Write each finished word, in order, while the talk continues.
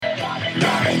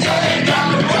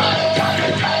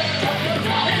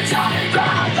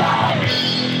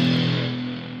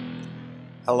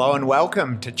Hello and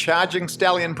welcome to Charging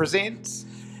Stallion Presents.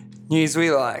 News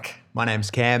we like. My name's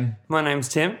Cam, My name's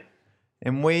Tim.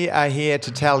 and we are here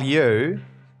to tell you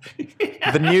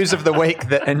the news of the week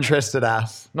that interested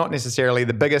us. Not necessarily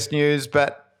the biggest news,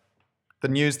 but the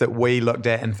news that we looked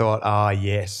at and thought, oh,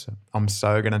 yes, I'm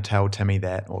so going to tell Timmy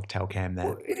that or tell Cam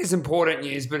that. It is important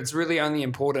news, but it's really only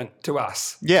important to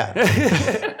us. Yeah,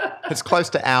 it's close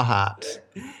to our hearts.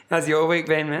 How's your week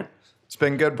been, man? It's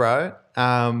been good, bro.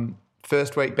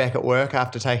 First week back at work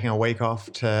after taking a week off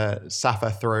to suffer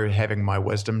through having my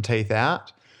wisdom teeth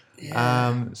out.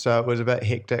 So it was a bit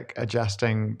hectic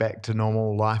adjusting back to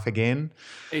normal life again.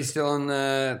 Are you still on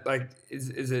the,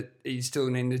 are you still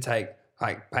needing to take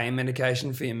pain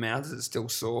medication for your mouth? Is it still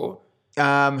sore?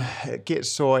 It gets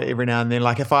sore every now and then.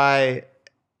 Like if I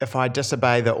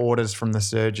disobey the orders from the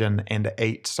surgeon and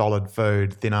eat solid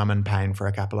food, then I'm in pain for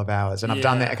a couple of hours. And I've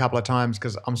done that a couple of times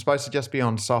because I'm supposed to just be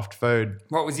on soft food.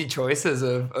 What was your choices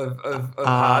of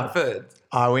hard food?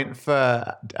 I went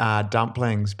for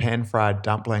dumplings, pan-fried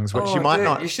dumplings, which you might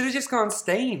not... You should have just gone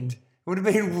steamed. It would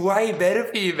have been way better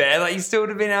for you, man. Like, you still would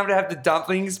have been able to have the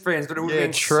dumpling experience, but it would have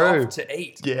been soft to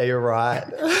eat. Yeah, you're right.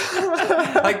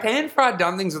 Like pan-fried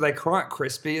dumplings, were they quite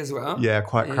crispy as well? Yeah,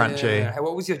 quite crunchy.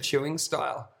 What was your chewing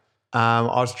style? I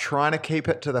was trying to keep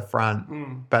it to the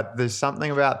front, but there's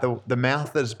something about the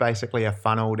mouth is basically a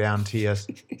funnel down to your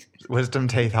wisdom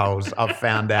teeth holes. I've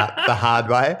found out the hard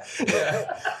way.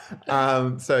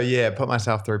 Yeah. Put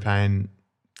myself through pain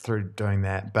through doing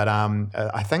that. But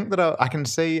I think that I can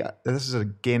see, this is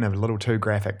again a little too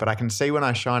graphic, but I can see when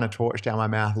I shine a torch down my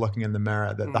mouth looking in the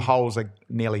mirror that the holes are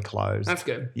nearly closed. That's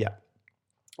good. Yeah.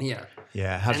 Yeah.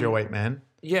 Yeah. How's your week, man?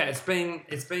 Yeah, it's been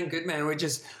good, man.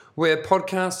 We're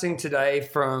podcasting today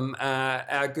from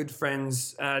our good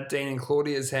friends Dean and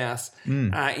Claudia's house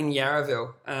in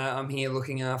Yarraville. I'm here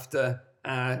looking after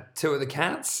two of the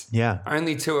cats. Yeah.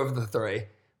 Only two of the three.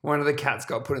 One of the cats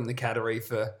got put in the cattery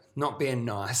for not being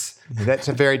nice. That's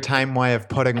a very tame way of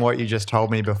putting what you just told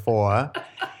me before.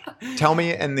 Tell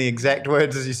me in the exact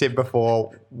words as you said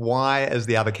before, why is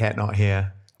the other cat not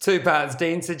here? Two parts.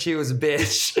 Dean said she was a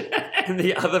bitch. And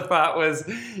the other part was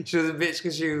she was a bitch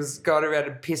because she got around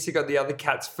and pissing on the other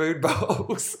cat's food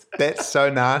bowls. That's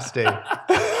so nasty.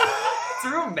 It's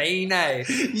real mean, eh?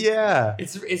 Yeah.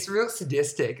 It's real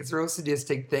sadistic. It's a real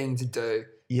sadistic thing to do.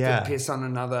 Yeah. To piss on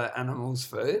another animal's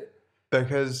food.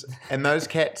 And those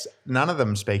cats, none of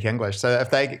them speak English. So if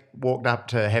they walked up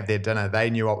to have their dinner, they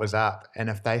knew what was up. And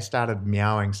if they started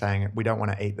meowing, saying, we don't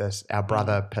want to eat this, our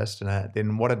brother pissed in it,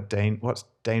 then what's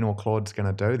Dean or Claude's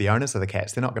going to do? The owners of the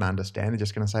cats, they're not going to understand. They're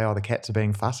just going to say, oh, the cats are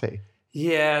being fussy.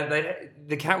 Yeah,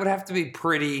 the cat would have to be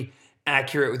pretty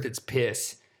accurate with its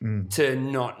piss to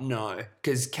not know.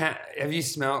 Because have you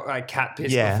smelled cat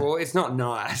piss before? It's not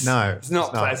nice. No. It's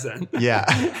not pleasant. Yeah.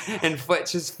 And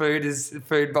Fletcher's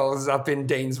food bowl is up in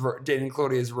Dean and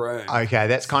Claudia's room. Okay,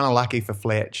 that's kind of lucky for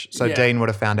Fletch. So Dean would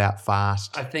have found out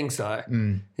fast. I think so.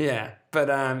 Yeah. But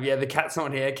the cat's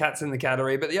not here. Cat's in the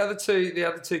cattery. But the other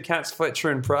two cats,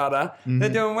 Fletcher and Prada, they're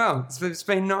doing well. It's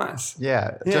been nice.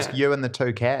 Yeah, just you and the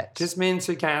two cats. Just me and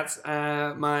two cats.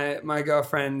 My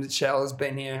girlfriend Shell has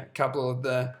been here a couple of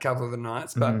the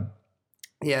nights, but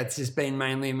it's just been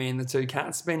mainly me and the two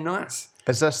cats. It's been nice.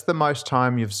 Is this the most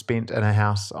time you've spent in a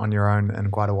house on your own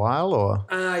in quite a while, or?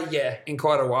 Yeah, in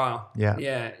quite a while.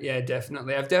 Yeah. Yeah,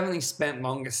 definitely. I've definitely spent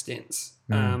longer stints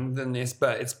than this,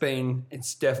 but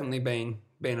it's definitely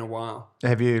been a while.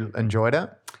 Have you enjoyed it?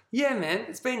 Yeah, man,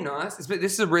 it's been nice.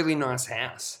 This is a really nice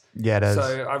house. Yeah, it is.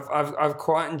 So I've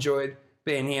quite enjoyed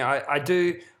being here. I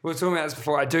do. We were talking about this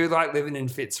before. I do like living in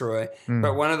Fitzroy,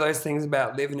 but one of those things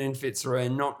about living in Fitzroy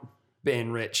and not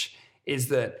being rich is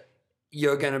that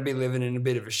you're going to be living in a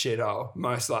bit of a shithole,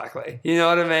 most likely. You know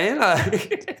what I mean?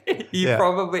 Like,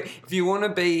 probably, if you want to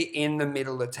be in the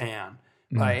middle of town,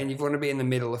 and you want to be in the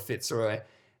middle of Fitzroy,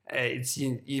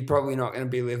 you're probably not going to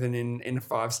be living in a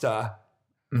five-star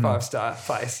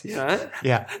place, you know?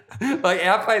 Yeah. Like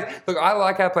our place, look, I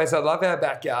like our place. I love our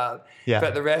backyard. Yeah.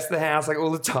 But the rest of the house, like all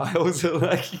the tiles are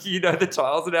like, the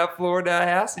tiles on our floor in our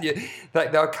house, and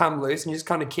they'll come loose and you just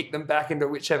kind of kick them back into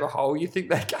whichever hole you think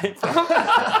they came from.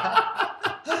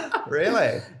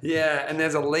 Really? Yeah. And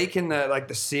there's a leak in the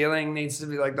ceiling needs to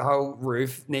be, the whole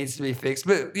roof needs to be fixed.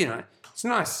 But, it's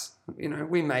nice.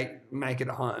 We make it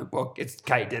a home. Well,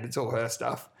 Kate did. It's all her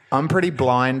stuff. I'm pretty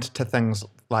blind to things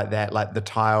like that, like the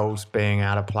tiles being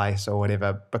out of place or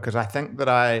whatever, because I think that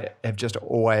I have just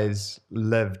always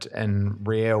lived in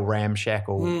real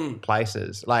ramshackle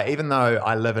places. Like, even though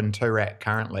I live in Toorak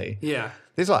currently,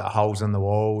 there's holes in the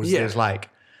walls. Yeah.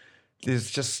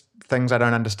 There's just things I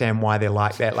don't understand why they're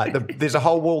like that. Like there's a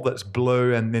whole wall that's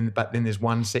blue, but then there's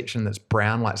one section that's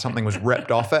brown, like something was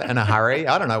ripped off it in a hurry.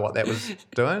 I don't know what that was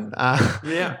doing.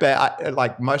 Yeah.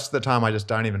 But most of the time, I just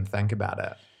don't even think about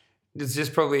it. It's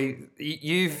just probably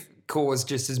you've caused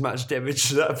just as much damage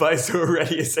to that place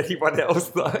already as anyone else,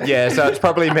 though. Yeah, so it's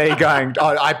probably me going,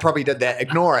 oh, I probably did that.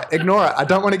 Ignore it. I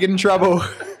don't want to get in trouble.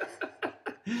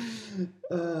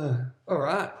 All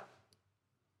right.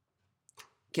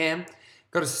 Cam,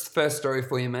 got a first story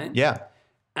for you, mate. Yeah.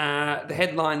 The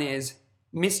headline is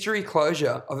Mystery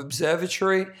Closure of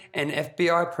Observatory and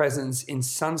FBI Presence in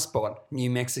Sunspot, New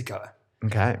Mexico.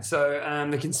 Okay. So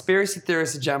the conspiracy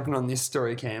theorists are jumping on this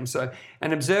story, Cam. So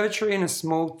an observatory in a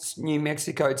small New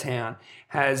Mexico town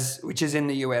which is in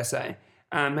the USA,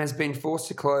 has been forced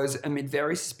to close amid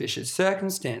very suspicious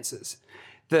circumstances.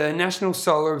 The National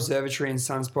Solar Observatory in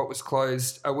Sunspot was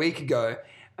closed a week ago,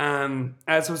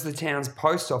 as was the town's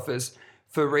post office,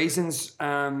 for reasons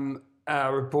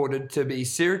reported to be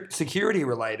security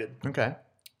related. Okay.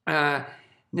 Now,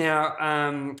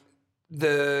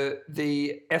 the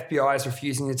FBI is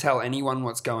refusing to tell anyone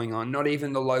what's going on, not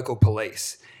even the local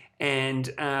police. And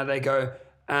the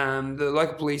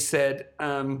local police said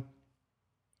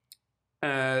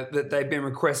that they've been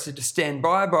requested to stand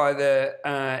by the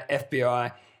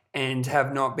FBI and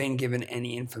have not been given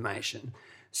any information.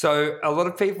 So a lot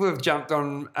of people have jumped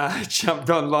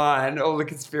online, all the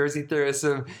conspiracy theorists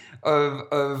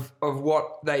of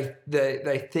what they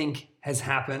think has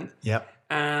happened. Yep.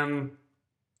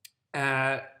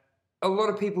 A lot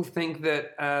of people think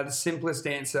that the simplest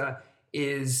answer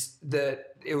is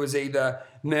that it was either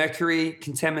mercury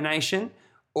contamination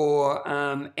or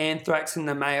anthrax in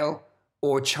the mail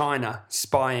or China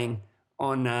spying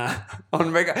on I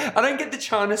don't get the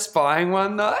China spying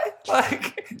one though.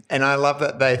 And I love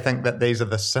that they think that these are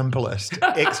the simplest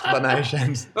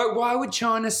explanations. But why would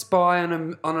China spy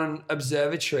on an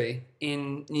observatory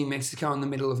in New Mexico in the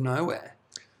middle of nowhere?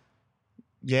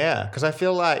 Yeah, because I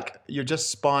feel like you're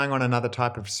just spying on another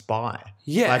type of spy.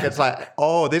 Yeah. Like it's like,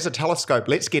 oh, there's a telescope.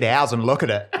 Let's get ours and look at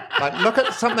it. Like look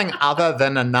at something other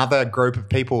than another group of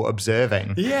people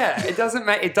observing. Yeah, it doesn't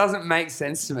make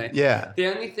sense to me. Yeah. The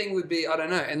only thing would be, I don't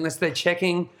know, unless they're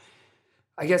checking.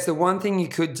 I guess the one thing you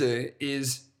could do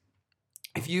is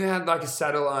if you had like a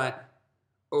satellite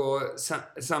or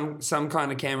some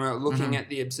kind of camera looking at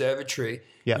the observatory,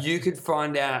 you could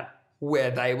find out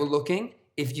where they were looking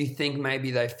if you think maybe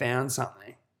they found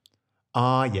something.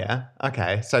 Oh, yeah.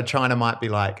 Okay. So China might be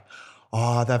like,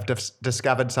 oh, they've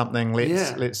discovered something.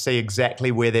 Let's see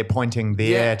exactly where they're pointing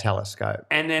their telescope.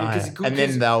 And then and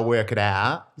then they'll work it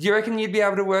out. Do you reckon you'd be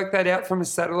able to work that out from a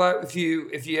satellite if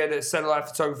you had a satellite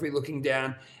photography looking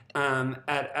down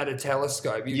at a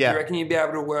telescope? Do you reckon you'd be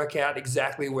able to work out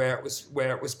exactly where it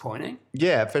was pointing?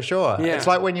 Yeah, for sure. Yeah. It's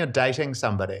like when you're dating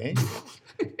somebody.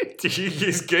 Do you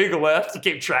use Google Earth to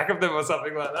keep track of them or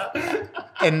something like that?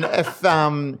 And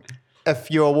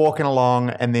if you're walking along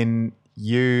and then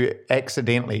you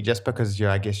accidentally, just because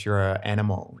I guess you're an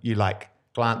animal, you like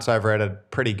glance over at a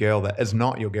pretty girl that is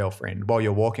not your girlfriend while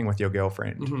you're walking with your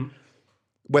girlfriend. Mm-hmm.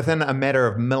 Within a matter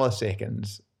of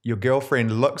milliseconds, your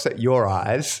girlfriend looks at your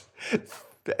eyes,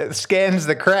 scans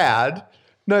the crowd,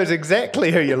 knows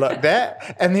exactly who you looked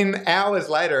at, and then hours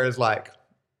later is like,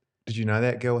 did you know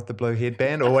that girl with the blue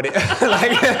headband or what?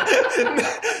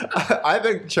 I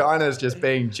think China's just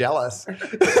being jealous.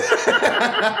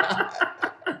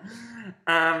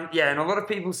 And a lot of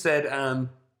people said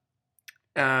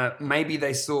maybe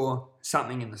they saw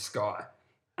something in the sky.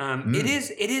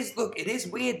 It is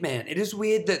weird, man. It is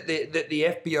weird that the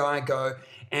FBI go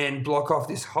and block off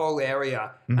this whole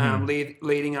area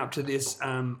leading up to this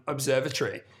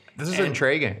observatory. This is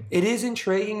intriguing. It is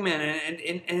intriguing, man,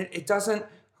 and it doesn't.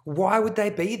 Why would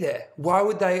they be there? Why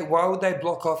would they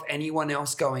block off anyone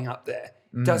else going up there?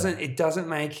 It doesn't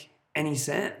make any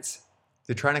sense.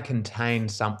 They're trying to contain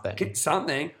something.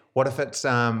 Something. What if it's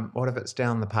down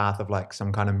the path of like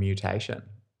some kind of mutation?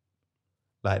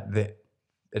 Like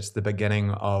it's the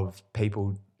beginning of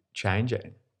people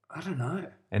changing. I don't know.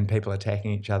 And people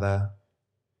attacking each other.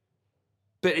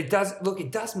 But it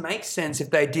does make sense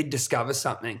if they did discover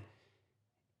something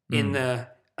in the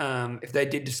if they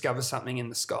did discover something in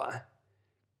the sky.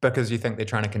 Because you think they're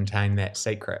trying to contain that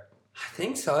secret. I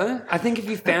think so. I think if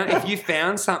you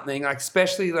found something, like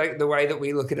especially like the way that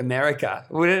we look at America,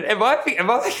 am I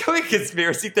becoming a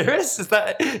conspiracy theorist? Is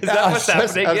that what's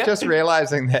happening? I was just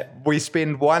realizing that we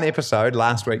spend one episode,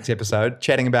 last week's episode,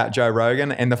 chatting about Joe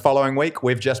Rogan, and the following week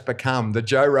we've just become the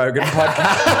Joe Rogan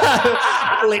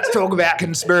podcast. Let's talk about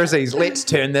conspiracies. Let's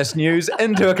turn this news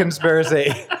into a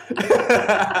conspiracy.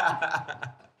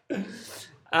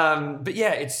 But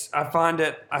yeah, I find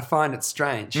it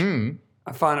strange.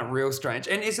 I find it real strange.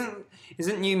 And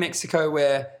isn't New Mexico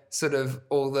where sort of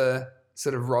all the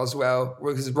sort of Roswell,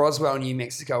 because Roswell, New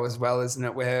Mexico as well, isn't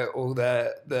it? Where all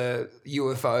the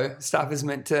UFO stuff is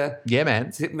meant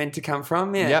to come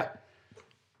from. Yeah. Yeah.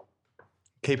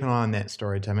 Keep an eye on that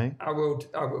story, Timmy. I will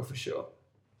for sure.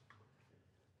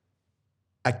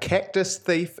 A cactus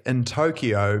thief in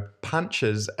Tokyo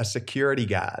punches a security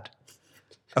guard.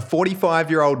 A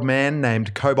 45-year-old man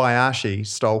named Kobayashi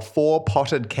stole 4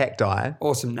 potted cacti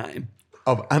Awesome name.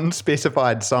 of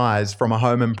unspecified size from a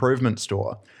home improvement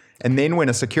store. And then when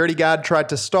a security guard tried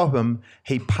to stop him,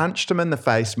 he punched him in the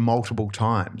face multiple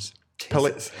times.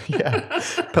 Police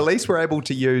were able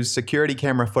to use security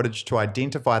camera footage to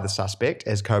identify the suspect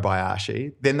as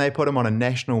Kobayashi. Then they put him on a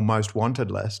national most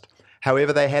wanted list.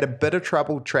 However, they had a bit of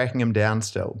trouble tracking him down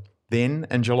still. Then,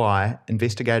 in July,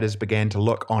 investigators began to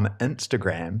look on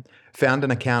Instagram, found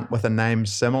an account with a name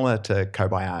similar to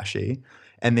Kobayashi,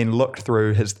 and then looked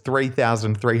through his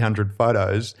 3,300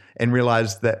 photos and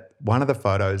realized that one of the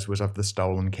photos was of the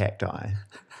stolen cacti.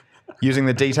 Using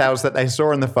the details that they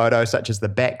saw in the photo, such as the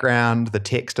background, the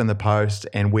text in the post,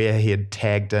 and where he had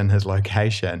tagged in his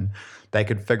location, they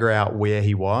could figure out where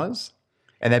he was,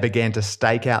 and they began to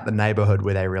stake out the neighborhood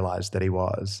where they realized that he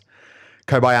was.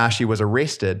 Kobayashi was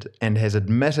arrested and has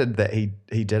admitted that he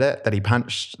did it, that he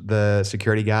punched the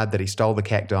security guard, that he stole the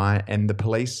cacti, and the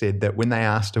police said that when they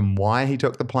asked him why he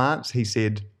took the plants, he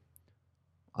said,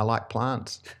 "I like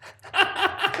plants."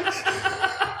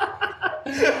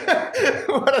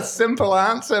 What a simple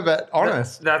answer, but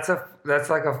honest. That's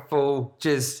like a full,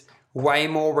 just way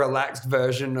more relaxed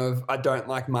version of "I don't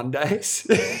like Mondays."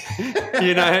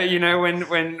 you know when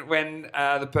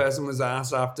the person was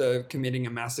asked after committing a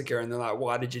massacre and they're like,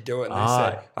 "Why did you do it?" And they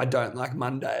said, "I don't like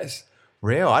Mondays."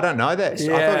 Real? I don't know that.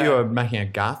 Yeah. I thought you were making a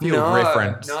Garfield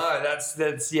reference. No, that's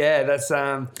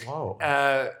Whoa.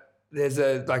 There's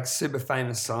a like super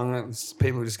famous song.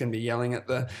 People are just going to be yelling at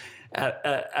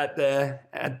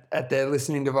their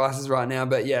listening devices right now.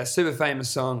 But yeah, super famous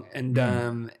song, and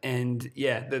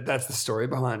that's the story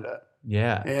behind it.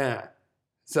 Yeah. Yeah.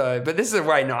 So, but this is a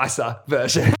way nicer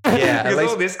version. Yeah,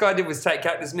 because all this guy did was take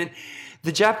cactus. Man,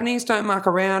 the Japanese don't muck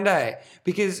around, eh?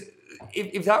 Because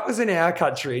if that was in our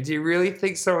country, do you really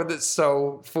think someone that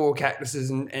stole 4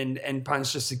 cactuses and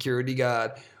punched a security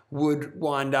guard would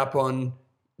wind up on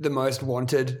the most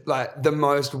wanted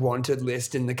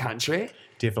list in the country?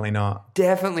 Definitely not.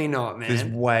 Definitely not, man. There's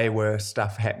way worse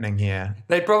stuff happening here.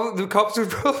 The cops would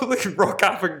probably rock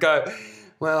up and go,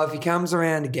 "Well, if he comes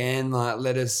around again, like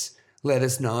let us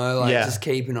know. Like just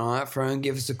keep an eye out for him.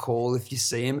 Give us a call if you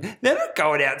see him." They're not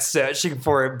going out searching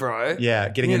for him, bro. Yeah,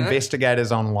 getting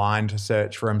investigators online to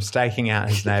search for him, staking out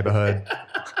his neighborhood.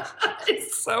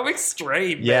 It's so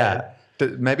extreme. Yeah.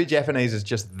 Maybe Japanese is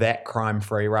just that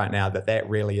crime-free right now that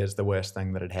really is the worst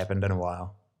thing that had happened in a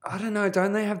while. I don't know.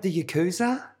 Don't they have the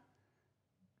Yakuza?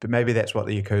 But maybe that's what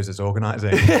the Yakuza's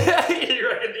organising. You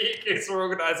reckon the Yakuza are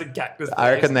organising cactus?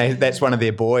 I reckon that's one of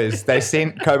their boys. They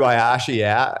sent Kobayashi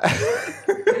out.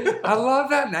 I love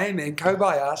that name, man.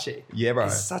 Kobayashi. Yeah, bro.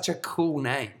 It's such a cool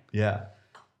name. Yeah.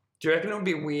 Do you reckon it would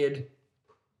be weird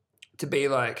to be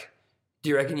like, do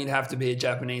you reckon you'd have to be a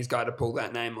Japanese guy to pull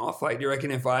that name off? Like, do you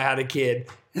reckon if I had a kid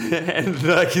and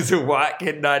like he's a white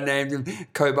kid and I named him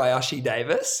Kobayashi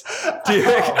Davis? Do you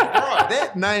reckon? Right.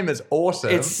 That name is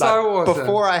awesome. It's so awesome.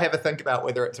 Before I have a think about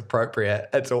whether it's appropriate,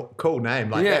 it's a cool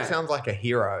name. Like that sounds like a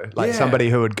hero. Like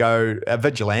somebody who would go a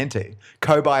vigilante.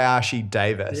 Kobayashi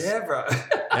Davis. Yeah, bro.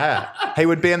 Yeah. He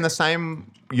would be in the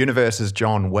same universe as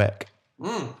John Wick.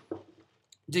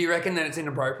 Do you reckon that it's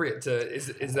inappropriate to,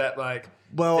 is that like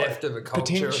theft of a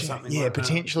culture or something like that?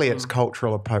 Potentially it's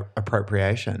cultural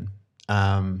appropriation.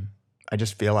 I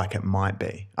just feel like it might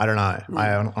be. I don't know.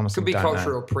 I honestly could be don't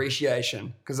cultural know.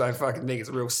 appreciation because I fucking think it's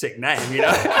a real sick name, you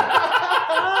know?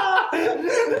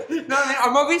 No, man,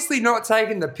 I'm obviously not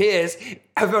taking the piss if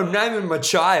I'm naming my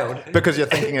child. Because you're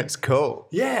thinking it's cool.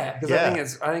 Yeah,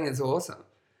 because I think it's awesome.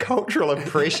 Cultural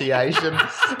appreciation.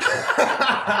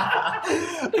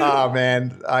 Oh,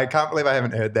 man. I can't believe I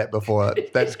haven't heard that before.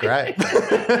 That's great.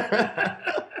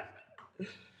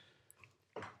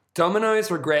 Domino's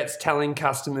regrets telling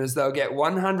customers they'll get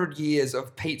 100 years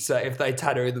of pizza if they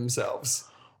tattoo themselves.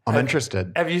 I'm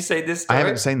interested. Have you seen this story? I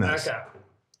haven't seen this. Okay.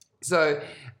 So,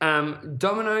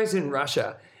 Domino's in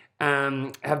Russia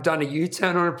have done a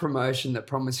U-turn on a promotion that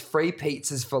promised free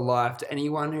pizzas for life to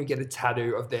anyone who get a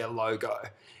tattoo of their logo.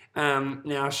 Now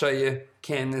I'll show you,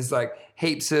 Cam. There's like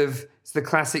heaps of it's the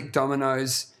classic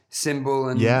Domino's symbol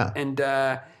and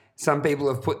some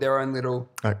people have put their own little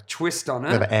Like, twist on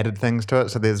They've it. added things to it.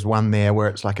 So there's one there where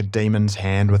it's like a demon's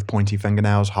hand with pointy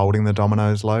fingernails holding the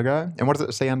Domino's logo. And what does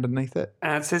it say underneath it?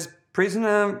 It says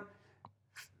prisoner.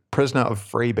 Prisoner of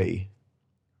Freebie.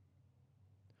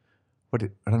 I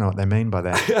don't know what they mean by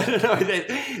that. I don't know.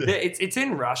 It's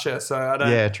in Russia, so I don't.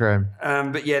 Yeah, true.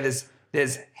 But yeah,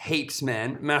 there's heaps,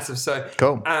 man, massive. So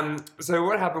Cool. So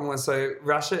what happened was, the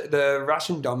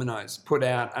Russian Domino's put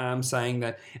out saying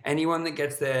that anyone that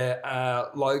gets their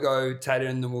logo tattooed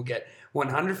on them will get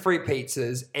 100 free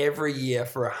pizzas every year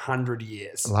for 100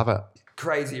 years. Love it.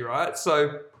 Crazy, right?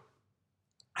 So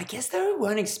I guess they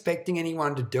weren't expecting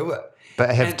anyone to do it.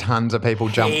 But have And tons of people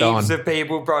jumped on. Heaps of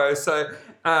people, bro. So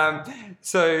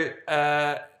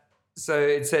it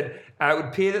said, it would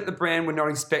appear that the brand were not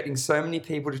expecting so many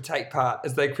people to take part,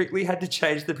 as they quickly had to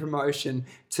change the promotion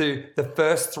to the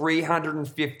first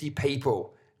 350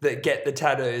 people that get the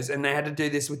tattoos, and they had to do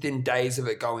this within days of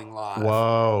it going live.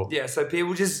 Whoa. Yeah, so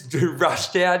people just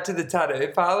rushed out to the tattoo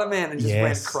parlor, man, and just went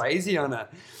Yes. crazy on it.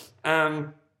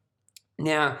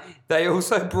 Now they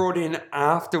also brought in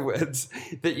afterwards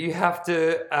that you have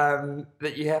to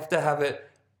have it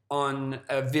on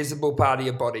a visible part of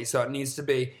your body, so it needs to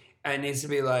be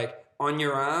like on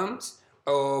your arms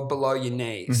or below your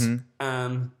knees,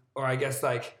 or I guess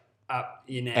like up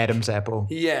your neck. Adam's apple.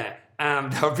 Yeah,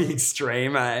 that would be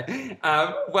extreme, eh?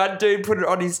 One dude put it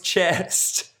on his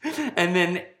chest, and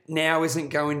then now isn't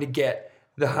going to get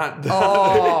the hunt.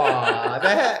 Oh,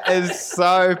 that is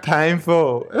so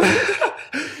painful.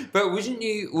 But wouldn't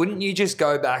you just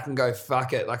go back and go,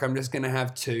 fuck it, like I'm just going to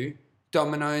have 2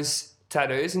 Domino's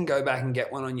tattoos and go back and get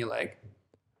one on your leg?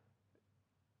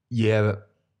 Yeah.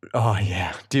 Oh,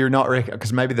 yeah. Do you not reckon?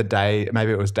 Because maybe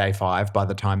it was day 5 by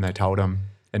the time they told him,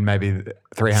 and maybe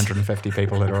 350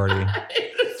 people had already.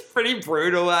 It's pretty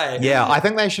brutal, eh? Yeah, I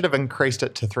think they should have increased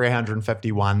it to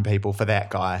 351 people for that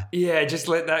guy. Yeah, just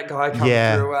let that guy come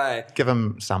Yeah. through, eh? Give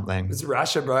him something. It's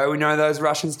Russia, bro. We know those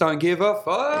Russians don't give a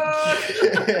fuck.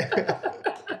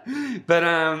 But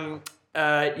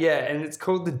yeah, and it's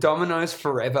called the Domino's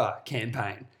Forever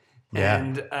campaign. Yeah.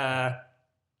 And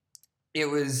it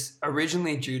was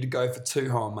originally due to go for 2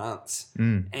 whole months,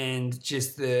 and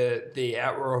just the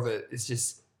outroar of it is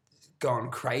just gone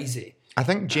crazy. I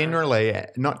think generally,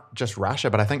 not just Russia,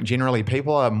 but I think generally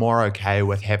people are more okay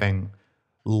with having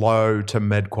low to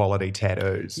mid quality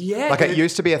tattoos. Yeah, like it dude.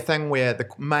 used to be a thing where the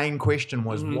main question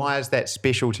was, why is that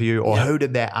special to you, or who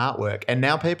did that artwork? And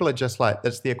now people are just like,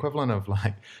 it's the equivalent of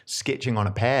like sketching on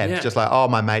a pad. Yeah. It's just like, oh,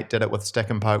 my mate did it with stick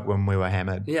and poke when we were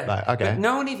hammered. Yeah. Like, okay. But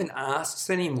no one even asks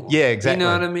anymore. Yeah, exactly. You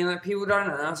know what I mean? Like people don't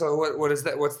ask, oh, what is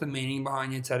that? What's the meaning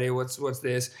behind your tattoo? What's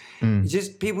this? It's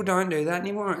just people don't do that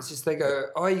anymore. It's just they go,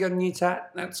 oh, you got a new tat?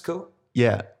 That's cool.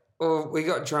 Yeah. Or we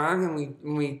got drunk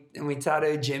and we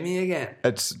tattooed Jimmy again.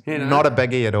 It's You know? not a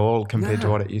biggie at all compared to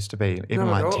No. what it used to be, even Not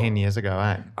at like all. 10 years ago,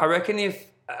 eh? I reckon if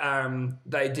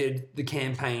they did the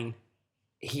campaign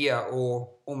here or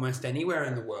almost anywhere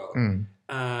in the world,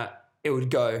 it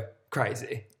would go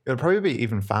crazy. It'll probably be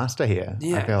even faster here. I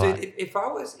Yeah, feel dude. like. If I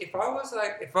was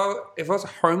a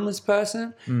homeless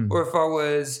person, or if I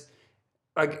was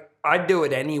like, I'd do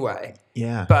it anyway.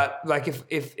 Yeah. But like,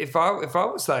 if I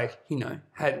was like,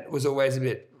 was always a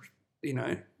bit,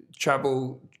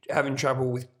 having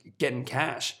trouble with getting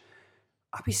cash,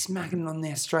 I'd be smacking it on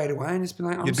there straight away and just be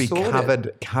like, I'm You'd be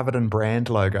sorted. covered in brand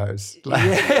logos. Like,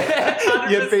 Yeah,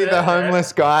 you'd be 100%, the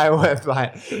homeless guy with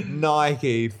like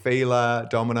Nike, Fila,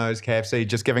 Domino's, KFC,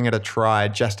 just giving it a try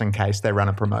just in case they run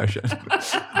a promotion.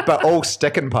 But all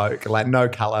stick and poke, like no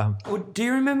color. Well, do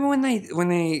you remember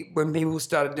when people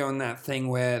started doing that thing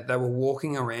where they were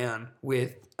walking around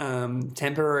with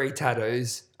temporary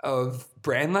tattoos of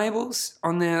brand labels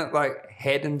on their like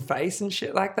head and face and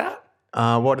shit like that?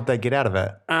 What did they get out of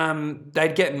it?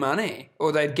 They'd get money,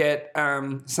 or they'd get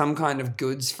some kind of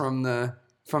goods from the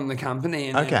company,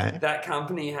 and then Okay. that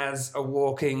company has a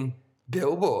walking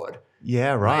billboard.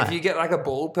 Yeah, Like, right. if you get like a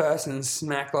bald person,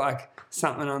 smack like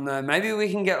something on the. Maybe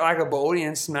we can get like a baldy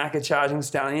and smack a Charging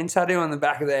Stallion tattoo on the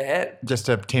back of their head. Just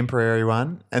a temporary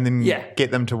one, and then Yeah.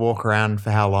 get them to walk around for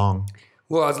how long?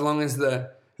 Well, as long as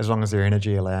their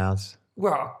energy allows.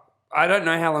 well, I don't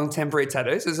know how long temporary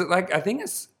tattoos is. It like I think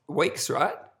it's weeks,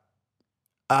 right?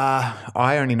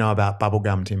 I only know about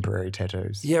bubblegum temporary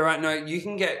tattoos. Yeah, right. No, you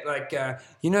can get like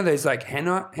those like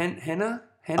henna.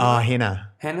 Oh, henna.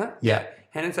 Henna? Yeah.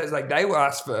 Henna tattoos, like they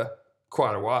last for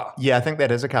quite a while. Yeah, I think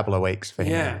that is a couple of weeks for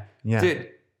henna. Yeah. Dude,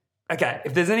 okay,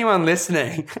 if there's anyone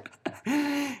listening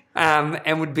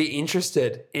and would be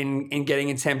interested in getting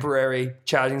a temporary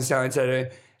Charging Stallion tattoo,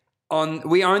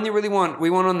 we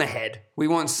want on the head. We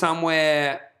want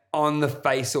somewhere on the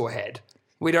face or head.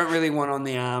 We don't really want on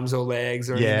the arms or legs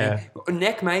or anything.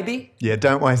 Neck, maybe. Yeah,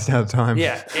 don't waste our time.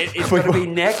 Yeah, it's got to be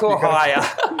neck or higher.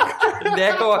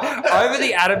 Neck or over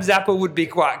the Adam's apple would be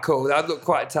quite cool. That'd look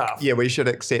quite tough. Yeah, we should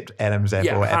accept Adam's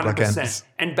apple applicants.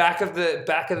 And back of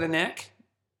the neck.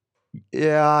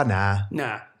 Yeah, nah.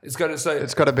 Nah, it's got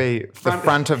to be the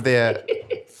front of their,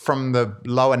 from the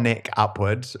lower neck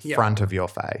upwards, front of your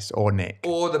face or neck.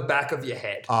 Or the back of your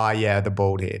head. Oh, yeah, the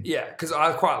bald head. Yeah, because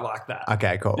I quite like that.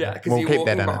 Okay, cool. Yeah, because you're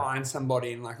walking behind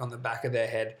somebody and like on the back of their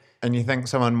head. And you think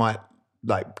someone might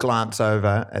like glance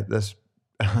over at this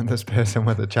this person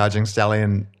with a Charging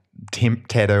Stallion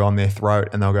tattoo on their throat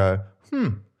and they'll go,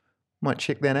 might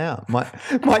check that out.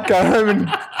 Might go home and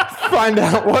find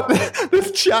out what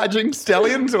this Charging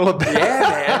Stallion's all about. Yeah,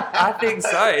 man. I think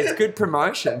so. It's good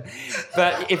promotion.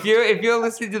 But if you're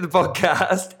listening to the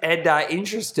podcast and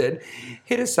interested,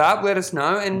 hit us up, let us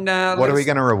know, and what are we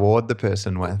going to reward the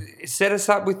person with? Set us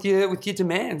up with your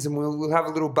demands, and we'll have a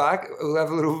little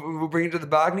we'll bring it to the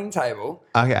bargaining table.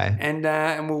 Okay. And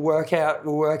we'll work out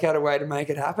a way to make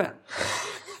it happen.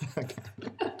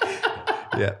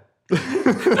 Yeah.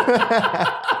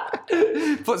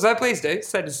 So please do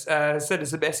send us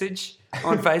a message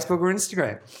on Facebook or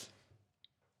Instagram.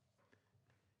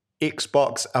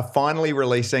 Xbox are finally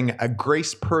releasing a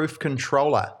grease-proof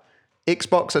controller.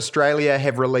 Xbox Australia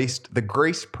have released the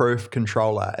grease-proof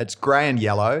controller. It's grey and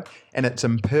yellow, and it's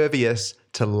impervious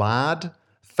to lard,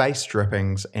 face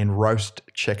drippings, and roast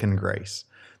chicken grease.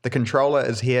 The controller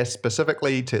is here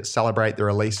specifically to celebrate the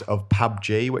release of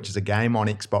PUBG, which is a game on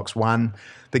Xbox One.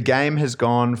 The game has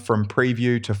gone from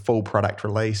preview to full product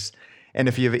release. And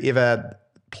if you've ever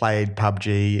played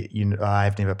PUBG,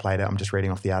 I've never played it. I'm just reading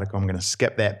off the article. I'm going to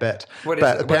skip that bit. What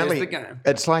is the game?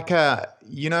 It's like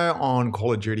on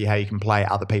Call of Duty how you can play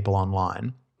other people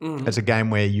online. Mm-hmm. It's a game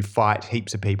where you fight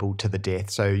heaps of people to the death.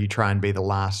 So you try and be the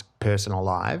last person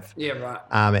alive. Yeah, right.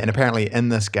 And apparently in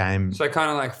this game... So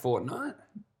kind of like Fortnite?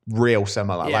 Real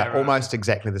similar, almost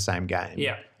exactly the same game.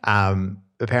 Yeah.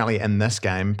 Apparently in this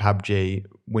game, PUBG,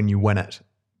 when you win it,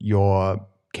 your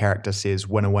character says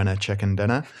winner, winner, chicken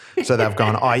dinner. So they've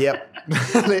gone, oh, yep,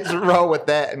 let's roll with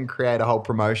that and create a whole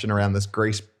promotion around this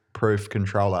grease-proof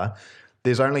controller.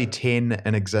 There's only 10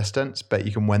 in existence, but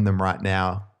you can win them right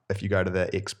now if you go to the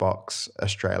Xbox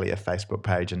Australia Facebook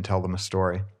page and tell them a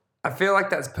story. I feel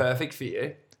like that's perfect for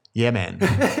you. Yeah, man.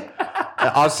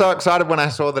 I was so excited when I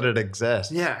saw that it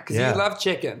exists. Yeah, because you love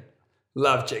chicken.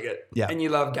 Love chicken. Yeah. And you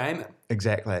love gaming.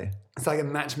 Exactly. It's like a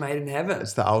match made in heaven.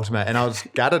 It's the ultimate. And I was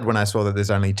gutted when I saw that there's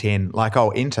only 10. Like,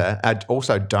 I'll enter. I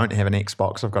also don't have an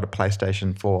Xbox. I've got a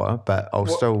PlayStation 4, but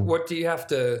What do you have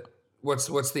to...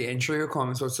 What's the entry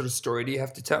requirements? What sort of story do you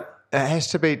have to tell? It has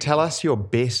to be, tell us your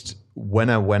best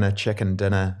winner chicken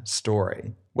dinner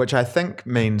story, which I think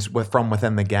means from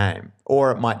within the game.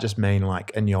 Or it might just mean like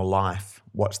in your life.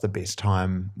 What's the best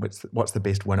time? What's the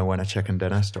best winner chicken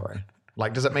dinner story?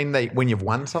 Like, does it mean that when you've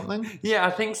won something? Yeah,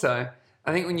 I think so.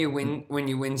 I think when you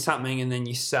win something and then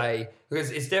you say,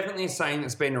 because it's definitely a saying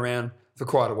that's been around for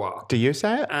quite a while. Do you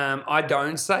say it? I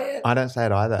don't say it. I don't say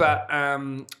it either. But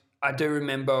I do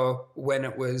remember when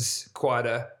it was quite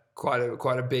a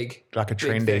big, like a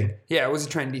trendy thing. Yeah, it was a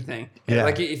trendy thing. Yeah.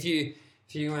 Like if you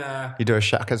do a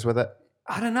shuckers with it.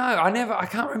 I don't know. I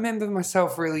can't remember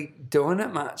myself really doing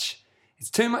it much. It's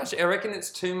too much. I reckon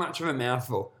it's too much of a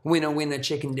mouthful. Winner,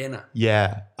 chicken dinner.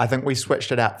 Yeah. I think we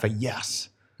switched it out for yes.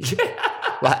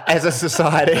 Like, as a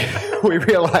society, we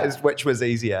realised which was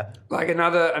easier. Like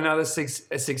another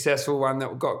successful one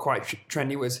that got quite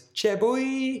trendy was che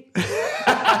boy.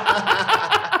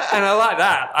 And I like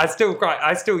that. I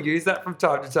still use that from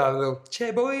time to time. A little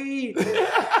che boy.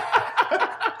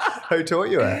 Who taught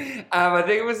you it? I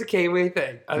think it was a Kiwi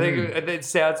thing. I think it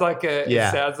sounds like a. Yeah.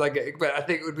 It sounds like a, but I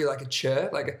think it would be like a chur,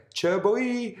 like a chur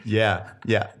boy. Yeah,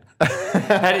 yeah.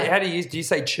 How do you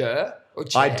say chur or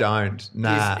chur? I don't.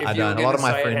 Nah, I don't. A lot of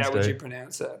my friends do. How would you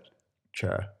pronounce it?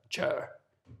 Chur. Chur.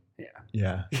 Yeah.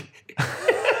 Yeah.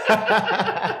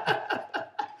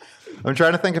 I'm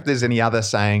trying to think if there's any other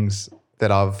sayings that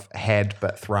I've had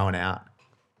but thrown out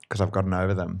because I've gotten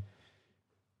over them.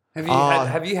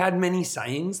 Have you had many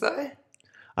sayings though?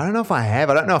 I don't know if I have.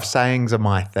 I don't know if sayings are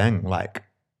my thing. Like,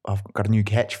 I've got a new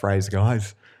catchphrase,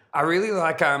 guys. I really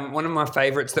like one of my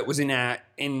favorites that was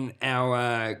in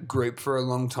our group for a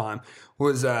long time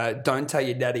was "Don't tell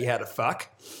your daddy how to fuck,"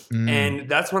 and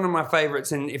that's one of my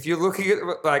favorites. And if you're looking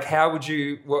at like how would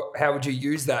you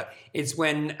use that? It's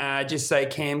when just say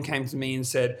Cam came to me and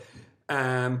said,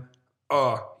 "Do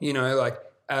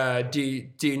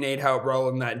you need help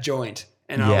rolling that joint?"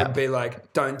 And I would be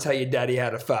like, "Don't tell your daddy how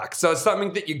to fuck." So it's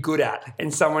something that you're good at,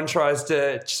 and someone tries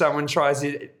to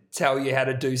tell you how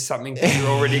to do something that you're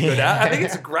already good at. I think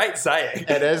it's a great saying.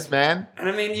 It is, man. And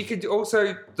I mean, you could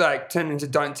also like turn into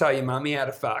 "Don't tell your mummy how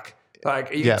to fuck."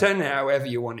 Like you Yeah. can turn it however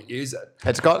you want to use it.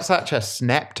 It's got such a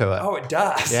snap to it. Oh, it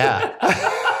does. Yeah.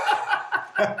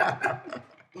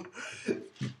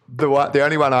 The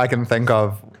only one I can think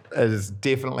of is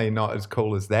definitely not as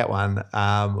cool as that one.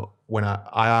 When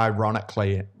I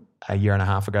ironically a year and a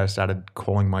half ago started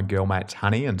calling my girl mates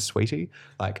honey and sweetie,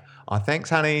 like, oh, thanks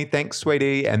honey, thanks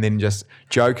sweetie, and then just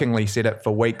jokingly said it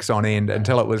for weeks on end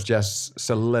until it was just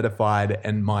solidified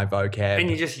in my vocab. And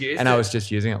you just used and it I was just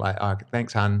using it like, oh,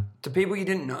 thanks hun. to people you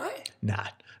didn't know. Nah,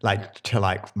 like to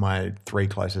like my 3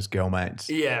 closest girl mates.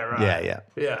 Yeah, right. Yeah.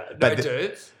 No But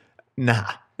dudes. Nah.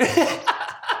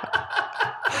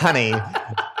 Honey.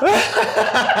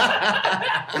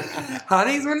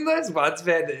 Honey's one of those ones,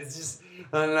 man. It's just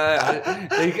I don't know.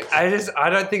 I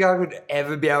don't think I would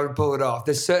ever be able to pull it off.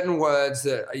 There's certain words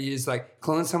that I use, like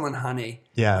calling someone honey.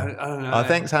 Yeah. I don't know. Oh,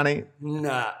 thanks, honey.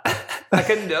 Nah, I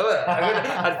couldn't do it.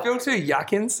 I'd feel too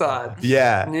yuck inside.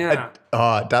 Yeah. Yeah.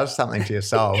 It does something to your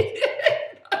soul.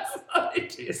 That's something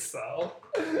to your soul.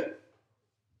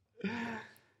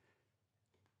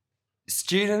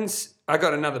 Students, I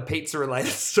got another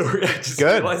pizza-related story. I just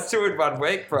Good. realized 2 in 1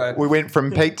 week, bro. We went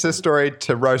from pizza story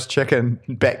to roast chicken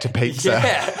back to pizza.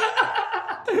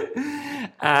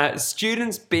 Yeah.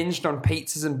 Students binged on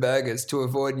pizzas and burgers to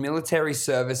avoid military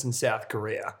service in South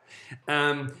Korea.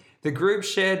 The group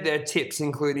shared their tips,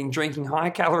 including drinking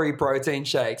high-calorie protein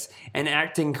shakes and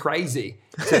acting crazy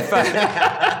to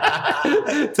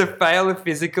fail a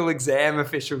physical exam,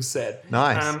 officials said.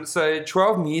 Nice. So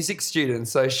 12 music students.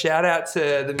 So shout out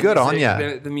to the Good on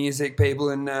music, ya. the music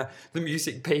people and the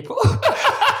music people.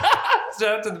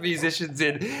 Shout out to the musicians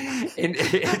in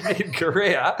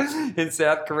Korea, in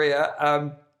South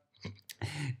Korea.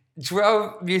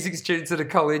 12 music students at a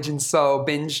college in Seoul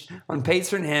binged on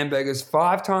pizza and hamburgers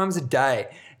 5 times a day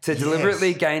to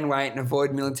deliberately gain weight and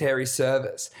avoid military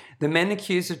service. The men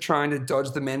accused of trying to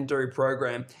dodge the mandatory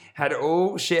program had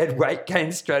all shared weight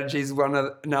gain strategies with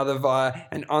one another via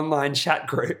an online chat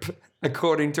group,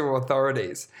 according to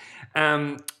authorities.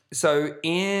 So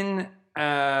in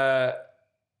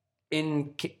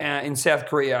South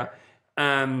Korea,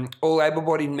 all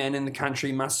able-bodied men in the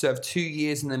country must serve 2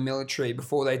 years in the military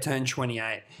before they turn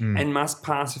 28 and must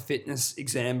pass a fitness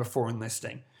exam before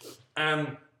enlisting.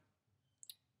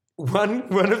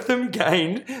 One of them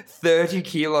gained 30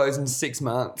 kilos in 6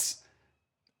 months.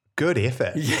 Good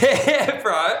effort. Yeah,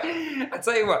 bro. I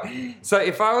tell you what. So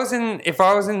if I was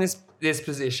in this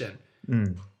position,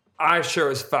 I sure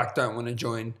as fuck don't want to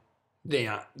join the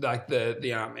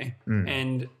army.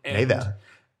 And Neither.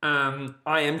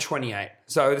 I am 28,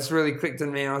 so this really clicked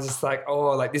in me. I was just like,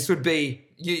 oh, like this would be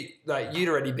you. Like you'd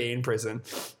already be in prison,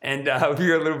 and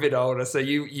you're a little bit older, so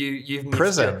you've missed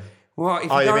Prison? it. Well,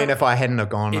 if You mean if I hadn't have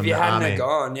gone if in you the hadn't army? have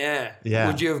gone, yeah, Yeah.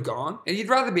 would you have gone? You'd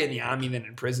rather be in the army than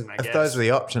in prison, I guess. If those were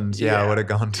the options, I Yeah. would have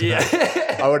gone to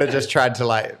that. I would have just tried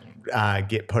to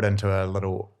get put into a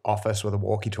little office with a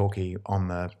walkie-talkie on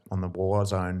the war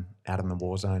zone, out in the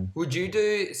war zone. Would you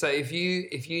do so if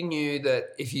you knew that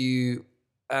if you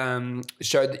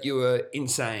showed that you were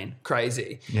insane,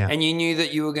 crazy, Yeah. and you knew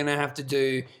that you were going to have to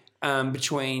do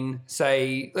between,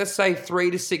 let's say 3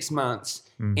 to 6 months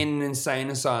in an insane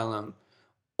asylum,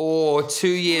 or 2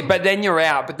 years, but then you're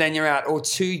out, or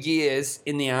 2 years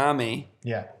in the army,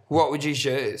 Yeah. what would you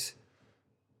choose?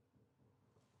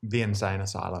 The insane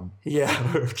asylum. Yeah,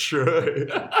 true.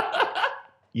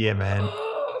 Yeah, man.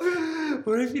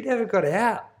 What if you never got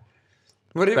out?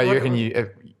 What if, But you what- reckon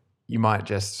you might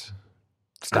just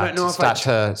I don't know if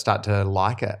start to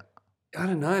like it. I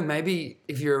don't know, maybe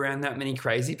if you're around that many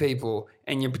crazy people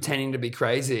and you're pretending to be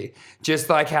crazy, just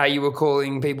like how you were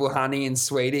calling people honey and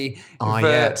sweetie. Oh,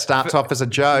 yeah. It starts off as a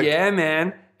joke. Yeah,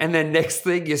 man. And then next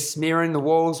thing, you're smearing the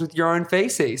walls with your own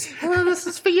feces. Oh, this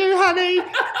is for you, honey.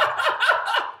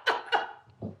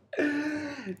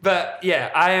 But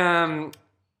yeah,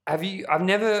 I've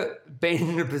never been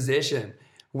in a position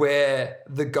where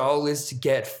the goal is to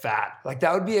get fat. Like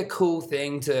that would be a cool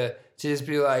thing to just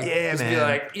be like, Yeah, just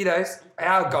man. be like,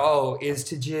 our goal is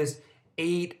to just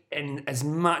eat and as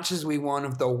much as we want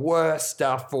of the worst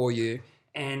stuff for you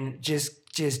and just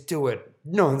do it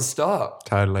nonstop.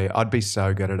 Totally. I'd be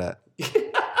so good at it.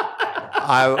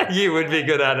 You would be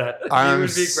good at it. You I'm would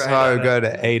be great so at it. good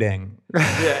at eating.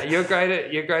 Yeah, you're great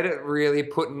at really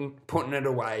putting it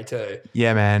away too.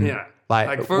 Yeah, man. Yeah.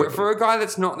 Like for a guy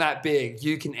that's not that big,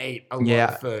 you can eat a lot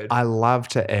of food. I love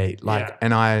to eat. Yeah.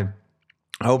 And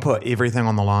I'll put everything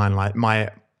on the line. Like my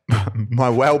my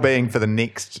well-being for the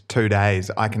next 2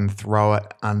 days, I can throw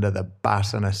it under the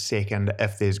bus in a second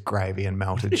if there's gravy and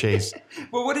melted cheese.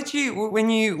 Well, what did you when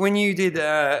you did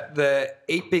the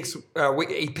Eat Bix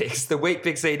the Wheat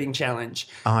Bix eating challenge?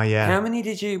 Oh, yeah. How many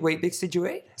Wheat Bix did you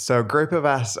eat? So a group of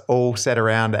us all sat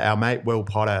around. Our mate Will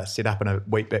Potter set up a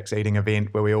Wheat Bix eating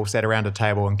event where we all sat around a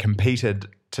table and competed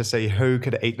to see who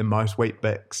could eat the most Wheat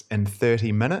Bix in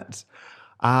 30 minutes.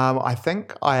 I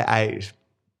think I ate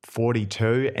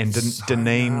 42, and Nick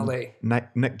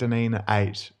Deneen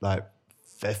ate like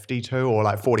 52 or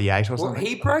like 48 or something. Well,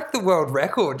 he broke the world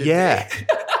record, didn't he?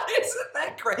 Isn't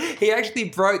that great? He actually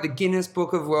broke the Guinness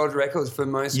Book of World Records for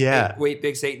most Wheat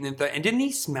Bix eaten in 30. And didn't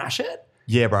he smash it?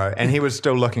 Yeah, bro. And he was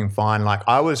still looking fine. Like,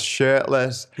 I was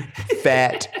shirtless,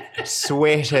 fat,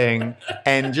 sweating,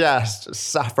 and just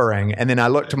suffering. And then I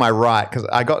looked to my right, because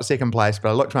I got second place, but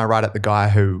I looked to my right at the guy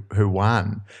who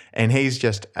won. And he's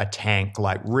just a tank,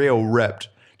 like real ripped,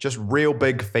 just real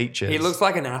big features. He looks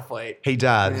like an athlete. He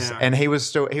does. Yeah. And he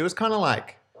was kind of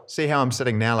like, see how I'm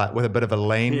sitting now, like with a bit of a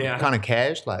lean, kind of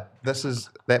cash. Like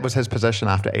that was his position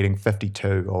after eating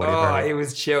 52 or whatever. Oh, he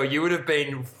was chill. You would have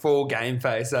been full game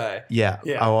face, eh? Yeah,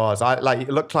 I was. It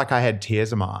looked like I had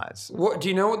tears in my eyes. What do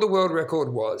you know what the world record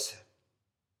was?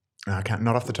 I can't,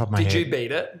 not off the top of my head. Did you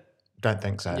beat it? Don't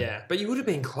think so. Yeah, but you would have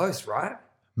been close, right?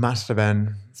 Must have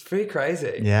been. It's pretty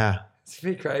crazy. Yeah. It's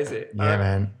pretty crazy. Yeah,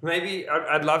 man. Maybe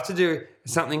I'd love to do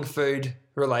something food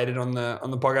related on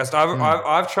the podcast.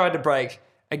 I've tried to break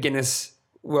a Guinness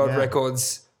World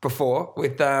Records before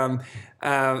with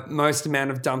most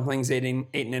amount of dumplings eaten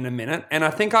in a minute, and I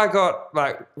think I got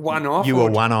like one off. You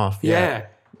were one off. Yeah.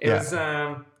 It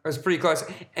was pretty close,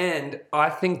 and I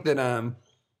think that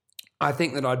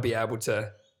I'd be able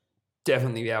to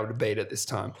definitely be able to beat it this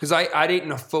time because I'd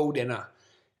eaten a full dinner.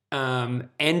 And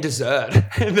dessert.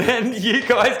 And then you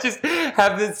guys just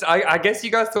have this. I guess you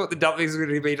guys thought the dumplings were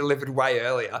going to be delivered way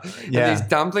earlier. Yeah. And these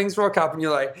dumplings rock up, and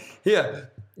you're like,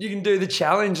 "Here, you can do the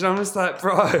challenge." And I'm just like,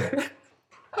 "Bro,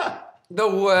 the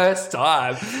worst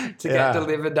time to get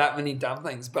delivered that many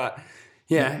dumplings." But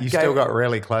yeah, you still got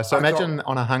really close. So imagine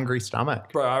on a hungry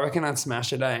stomach, bro. I reckon I'd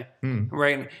smash it, eh?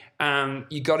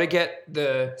 You got to get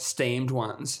the steamed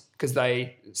ones because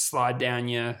they slide down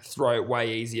your throat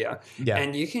way easier. Yeah,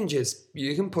 and you can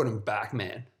put them back,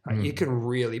 man. Like, you can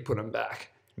really put them back.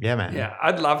 Yeah, man. Yeah,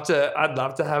 I'd love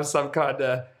to have some kind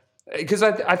of because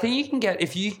I think you can get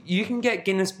if you can get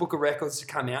Guinness Book of Records to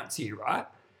come out to you, right?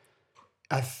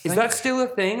 Is that still a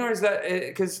thing, or is that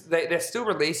because they're still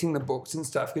releasing the books and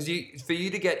stuff? Because for you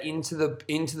to get into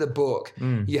the book,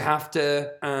 you have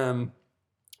to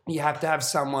have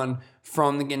someone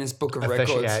from the Guinness Book of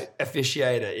Records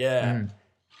officiate it. Yeah,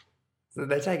 so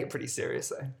they take it pretty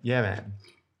seriously. Yeah, man.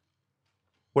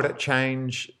 Would it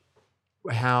change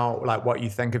how what you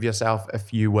think of yourself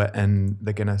if you were in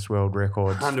the Guinness World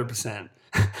Records? 100%.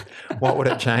 What would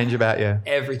it change about you?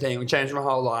 Everything. It would change my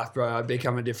whole life, bro. I'd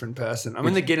become a different person. I'm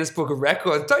in the Guinness Book of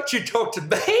Records. Don't you talk to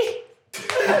me.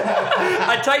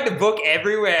 I'd take the book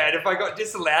everywhere. And if I got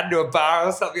disallowed to a bar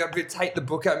or something, I'd take the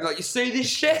book out and be like, you see this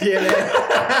shit? Yeah.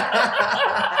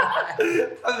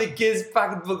 I'm the Guinness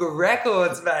fucking Book of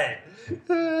Records, mate.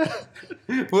 Do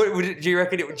you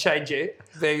reckon it would change you?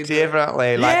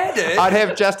 Definitely. Dude. I'd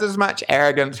have just as much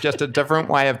arrogance, just a different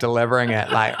way of delivering it.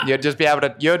 Like you'd be able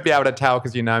to tell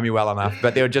because you know me well enough,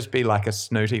 but there would just be like a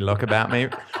snooty look about me.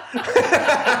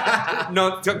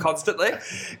 Not constantly?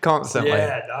 Constantly.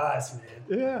 Yeah, nice, man.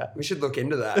 Yeah. We should look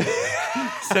into that.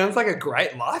 Sounds like a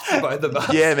great life for both of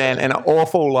us. Yeah, man. And an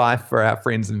awful life for our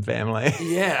friends and family.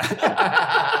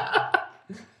 Yeah.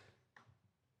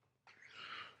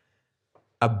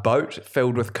 A boat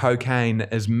filled with cocaine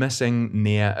is missing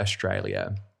near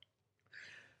Australia.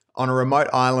 On a remote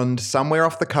island somewhere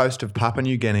off the coast of Papua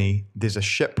New Guinea, there's a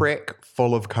shipwreck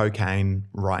full of cocaine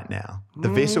right now. The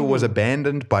vessel was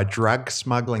abandoned by drug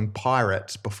smuggling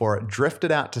pirates before it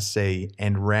drifted out to sea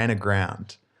and ran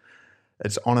aground.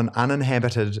 It's on an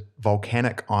uninhabited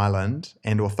volcanic island,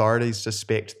 and authorities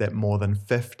suspect that more than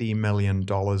 $50 million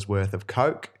worth of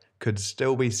coke could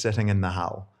still be sitting in the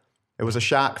hull. It was a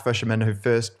shark fisherman who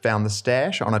first found the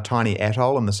stash on a tiny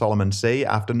atoll in the Solomon Sea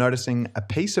after noticing a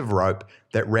piece of rope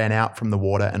that ran out from the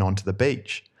water and onto the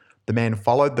beach. The man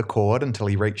followed the cord until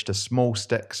he reached a small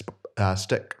stick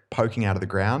poking out of the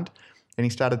ground, and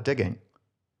he started digging.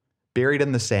 Buried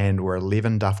in the sand were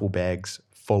 11 duffel bags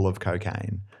full of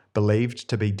cocaine, believed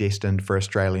to be destined for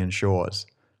Australian shores.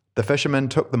 The fisherman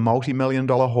took the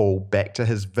multi-million-dollar haul back to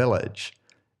his village,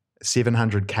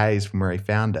 700 k's from where he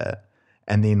found it,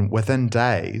 and then within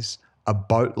days, a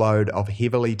boatload of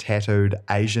heavily tattooed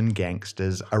Asian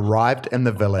gangsters arrived in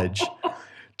the village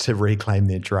to reclaim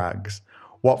their drugs.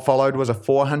 What followed was a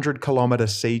 400-kilometre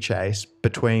sea chase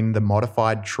between the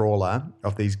modified trawler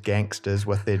of these gangsters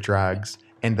with their drugs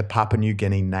and the Papua New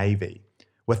Guinea Navy.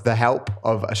 With the help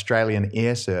of Australian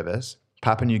Air Service,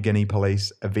 Papua New Guinea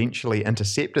police eventually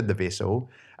intercepted the vessel,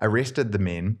 arrested the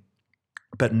men,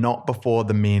 but not before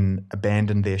the men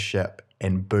abandoned their ship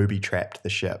and booby-trapped the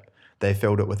ship. They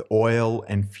filled it with oil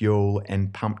and fuel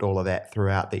and pumped all of that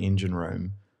throughout the engine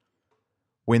room.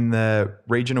 When the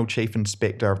regional chief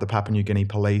inspector of the Papua New Guinea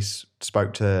police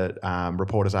spoke to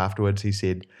reporters afterwards, he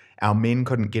said, "Our men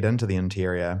couldn't get into the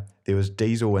interior. There was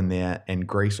diesel in there and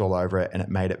grease all over it, and it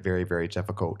made it very, very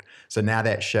difficult." So now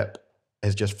that ship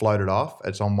has just floated off.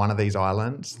 It's on one of these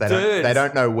islands. They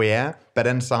don't know where, but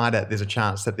inside it, there's a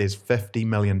chance that there's $50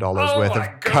 million worth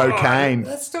of cocaine.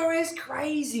 That story is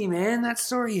crazy, man. That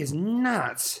story is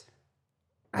nuts.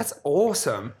 That's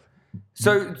awesome.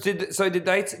 So did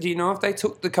they? Do you know if they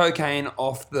took the cocaine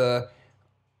off the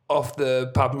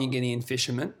Papua New Guinean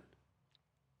fishermen?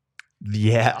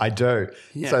 Yeah, I do.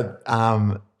 Yeah.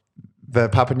 So the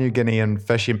Papua New Guinean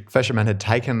fisherman had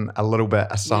taken a little bit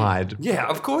aside. Yeah,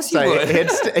 of course you So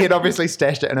would. he'd obviously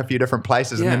stashed it in a few different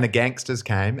places, and Yeah. then the gangsters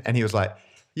came, and he was like,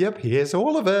 "Yep, here's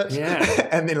all of it." Yeah.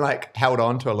 And then like held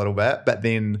on to a little bit, but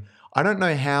then I don't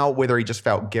know whether he just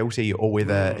felt guilty or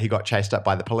whether he got chased up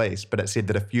by the police, but it said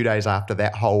that a few days after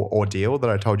that whole ordeal that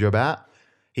I told you about,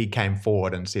 he came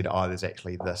forward and said, "Oh, there's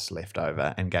actually this left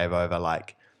over," and gave over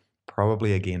like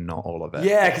probably again not all of it.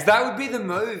 Yeah, because that would be the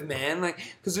move, man. Like,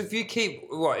 because if you keep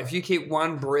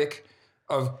one brick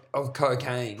of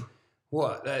cocaine,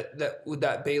 that would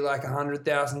that be like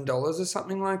 $100,000 or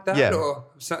something like that? Yeah. Or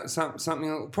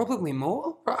something probably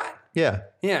more, right? Yeah.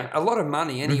 Yeah, a lot of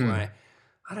money anyway.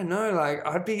 I don't know. Like,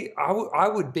 I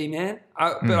would be, man.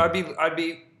 But I'd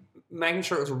be making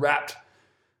sure it was wrapped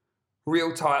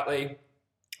real tightly.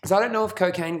 Because I don't know if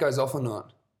cocaine goes off or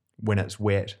not. When it's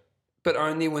wet. But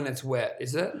only when it's wet,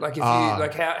 is it? Like if you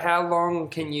like how long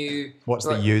can you? What's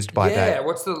like, the used by date? Yeah,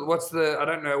 what's the I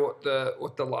don't know what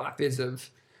the life is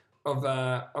of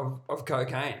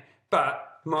cocaine.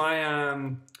 But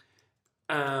my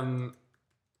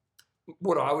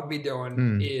what I would be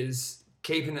doing is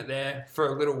keeping it there for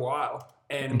a little while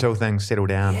and Until things settle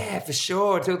down. yeah, for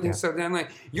sure. Until things settle down.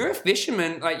 Like you're a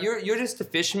fisherman, like you're just a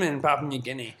fisherman in Papua New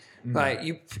Guinea. Like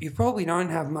you probably don't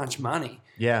have much money.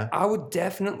 Yeah. I would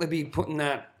definitely be putting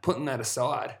that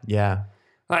aside. Yeah.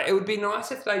 Like it would be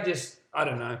nice if they just, I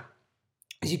don't know,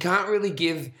 'cause you can't really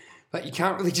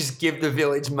just give the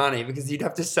village money because you'd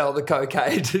have to sell the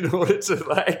cocaine in order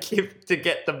to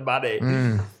get the money.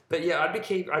 But yeah,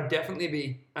 I'd definitely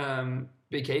be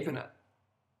keeping it.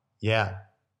 Yeah.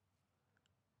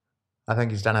 I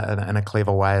think he's done it in a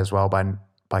clever way as well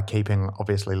by keeping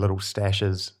obviously little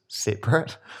stashes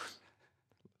separate.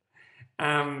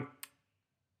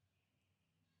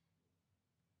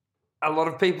 A lot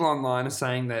of people online are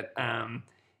saying that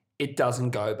it doesn't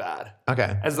go bad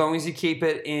Okay. as long as you keep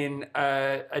it in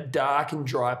a dark and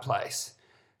dry place.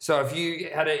 So if you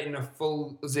had it in a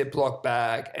full Ziploc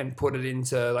bag and put it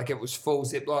into like it was full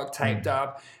Ziploc taped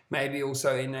up, maybe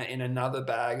also in another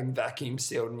bag and vacuum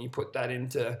sealed, and you put that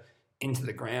into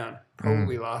the ground,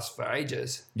 probably lasts for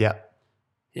ages. Yeah.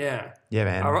 Yeah. Yeah,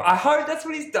 man. I hope that's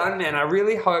what he's done, man. I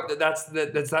really hope that's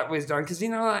what he's done because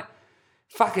like,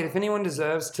 fuck it. If anyone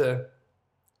deserves to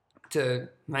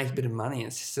make a bit of money,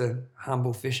 it's just a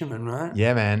humble fisherman, right?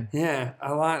 Yeah, man. Yeah,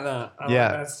 I like that. I Yeah.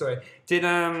 like that story. Did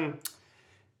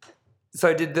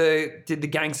the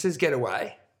gangsters get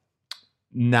away?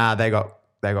 Nah, they got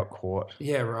caught.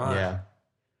 Yeah, right. Yeah.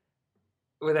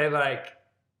 Were they like?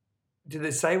 Did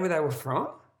they say where they were from?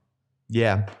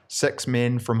 Yeah. 6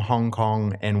 men from Hong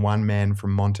Kong and 1 man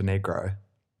from Montenegro.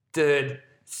 Dude,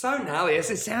 so gnarly. It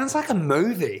sounds like a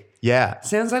movie. Yeah.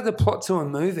 Sounds like the plot to a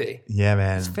movie. Yeah,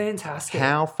 man. It's fantastic.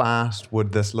 How fast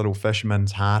would this little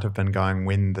fisherman's heart have been going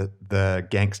when the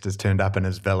gangsters turned up in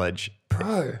his village?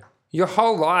 Bro, your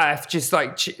whole life, just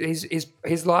like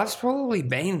his life's probably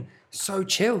been so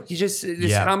chill. You just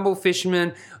this humble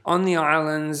fisherman on the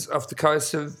islands off the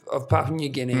coast of Papua New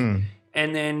Guinea,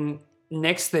 and then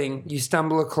next thing you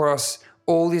stumble across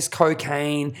all this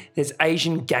cocaine. There's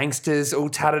Asian gangsters all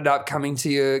tatted up coming to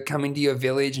your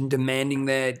village and demanding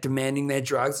their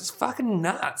drugs. It's fucking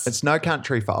nuts. It's no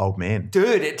country for old men.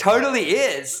 Dude, it totally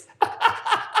is.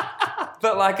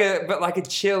 but like a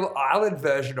chill island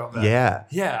version of it. Yeah.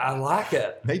 Yeah, I like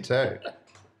it. Me too.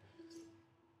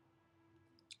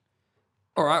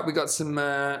 All right, we got some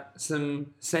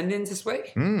send-ins this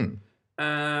week.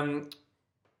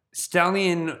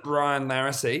 Stallion Ryan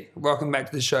Larissy, welcome back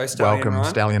to the show, Stallion Welcome, Ryan.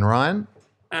 Stallion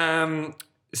Ryan.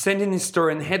 Send in this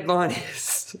story, and the headline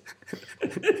is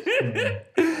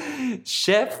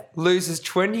Chef loses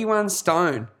 21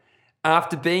 stone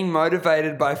after being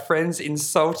motivated by friends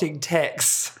insulting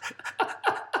texts.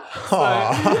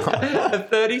 A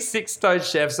 36 stone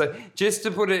chef. So just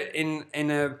to put it in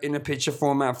a picture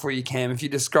format for you, Cam, if you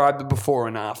describe the before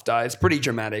and after, it's pretty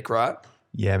dramatic, right?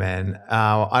 Yeah, man.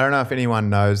 I don't know if anyone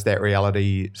knows that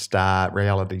reality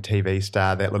TV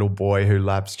star, that little boy who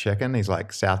loves chicken. He's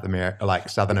like Southern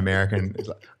American. He's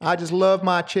like, I just love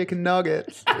my chicken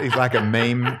nuggets. He's like a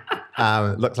meme.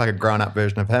 Looks like a grown-up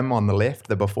version of him on the left,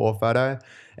 the before photo.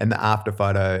 And the after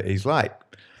photo, he's like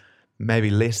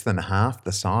maybe less than half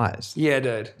the size. Yeah,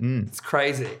 dude. It's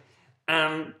crazy.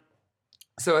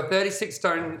 So a 36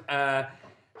 stone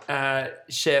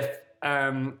chef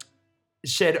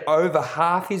shed over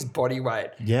half his body weight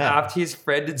after his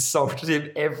friend insulted him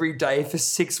every day for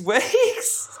 6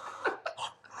 weeks.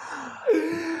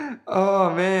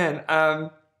 Oh, man.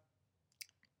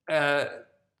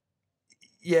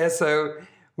 So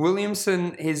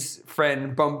Williamson, his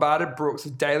friend, bombarded Brooks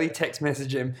with daily text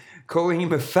messaging, calling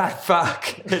him a fat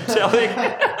fuck and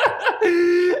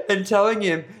telling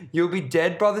him you'll be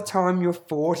dead by the time you're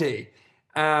 40.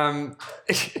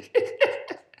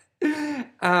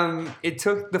 It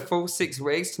took the full 6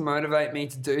 weeks to motivate me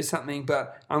to do something,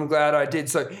 but I'm glad I did.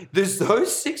 So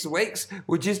those 6 weeks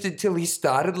were just until he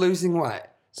started losing weight.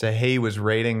 So he was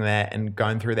reading that and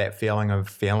going through that feeling of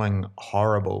feeling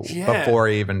horrible before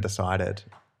he even decided.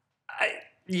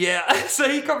 So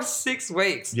he got 6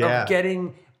 weeks of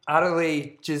getting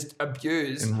utterly just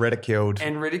abused and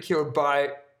ridiculed by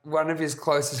one of his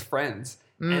closest friends,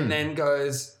 and then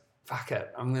goes, fuck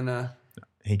it, I'm going to...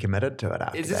 He committed to it after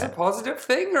that. Is this a positive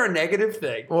thing or a negative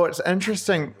thing? Well, it's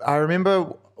interesting. I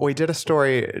remember we did a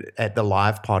story at the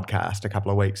live podcast a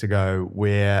couple of weeks ago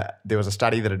where there was a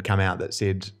study that had come out that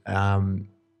said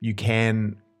you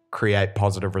can create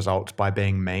positive results by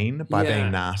being mean, by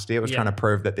being nasty. It was trying to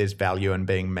prove that there's value in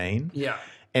being mean. Yeah.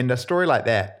 And a story like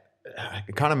that,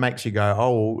 it kind of makes you go,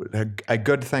 oh, a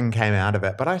good thing came out of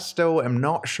it. But I still am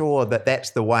not sure that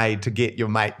that's the way to get your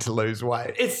mate to lose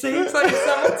weight. It seems like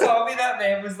someone told me that,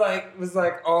 man, was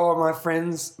like, oh, my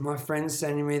friend's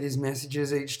sending me these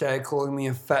messages each day calling me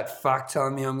a fat fuck,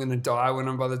 telling me I'm going to die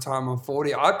by the time I'm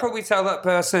 40. I'd probably tell that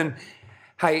person,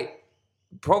 hey,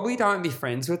 probably don't be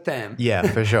friends with them. Yeah,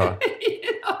 for sure.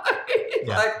 You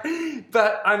know?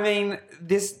 But I mean,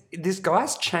 this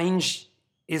guy's changed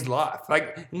his life.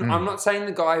 I'm not saying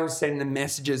the guy who's sending the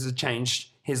messages has changed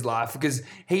his life because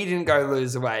he didn't go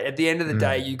lose weight. At the end of the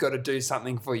day, you got to do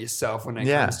something for yourself when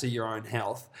it comes to your own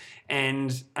health.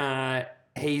 And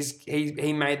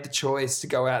he made the choice to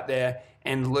go out there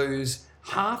and lose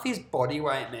half his body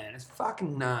weight, man. It's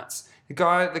fucking nuts. The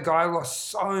guy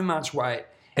lost so much weight.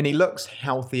 And he looks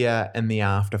healthier in the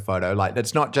after photo. Like,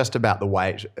 it's not just about the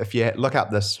weight. If you look up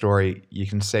this story, you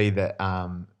can see that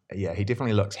he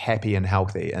definitely looks happy and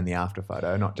healthy in the after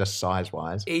photo, not just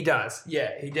size-wise. He does.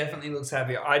 Yeah, he definitely looks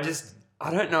happy. I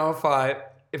don't know if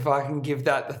I can give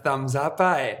that the thumbs up,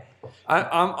 eh?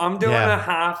 I'm doing a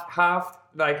half,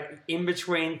 like in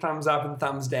between thumbs up and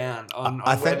thumbs down on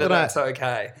whether that's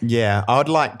okay. Yeah, I would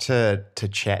like to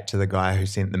chat to the guy who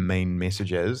sent the mean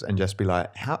messages and just be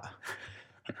like,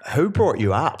 who brought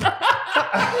you up?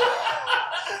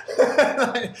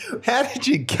 How did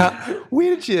you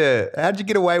how'd you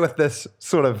get away with this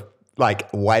sort of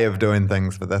like way of doing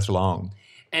things for this long?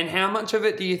 And how much of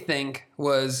it do you think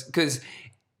was, because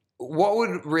what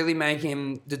would really make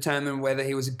him determine whether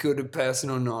he was a good person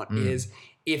or not is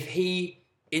if he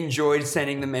enjoyed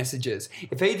sending the messages.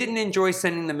 If he didn't enjoy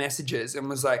sending the messages and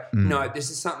was like, no, this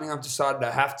is something I've decided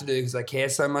I have to do because I care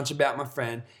so much about my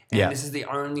friend and this is the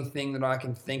only thing that I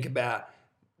can think about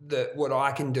what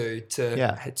I can do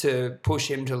to push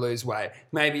him to lose weight.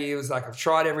 Maybe he was like, I've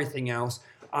tried everything else.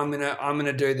 I'm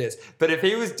gonna do this. But if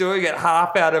he was doing it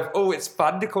half out of, oh, it's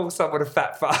fun to call someone a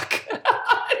fat fuck,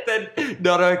 then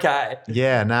not okay.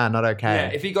 Yeah, not okay. Yeah,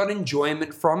 if he got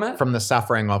enjoyment from it, from the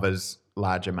suffering of his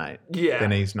larger mate,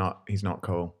 then he's not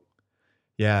cool.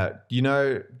 Yeah,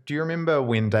 do you remember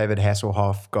when David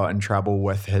Hasselhoff got in trouble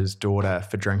with his daughter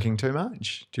for drinking too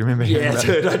much? Do you remember? Yeah,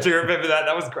 dude, I do remember that.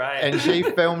 That was great. And she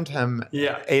filmed him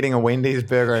eating a Wendy's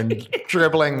burger and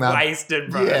dribbling them. Wasted,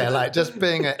 bro. Yeah, like just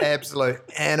being an absolute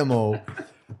animal.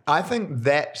 I think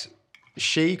that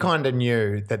she kind of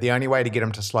knew that the only way to get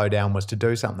him to slow down was to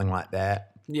do something like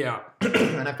that. Yeah.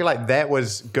 And I feel like that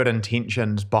was good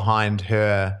intentions behind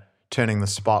her turning the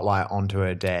spotlight onto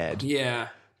her dad. Yeah.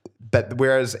 But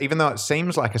whereas, even though it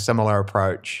seems like a similar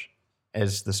approach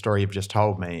as the story you've just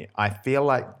told me, I feel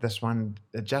like this one,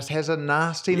 it just has a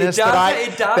nastiness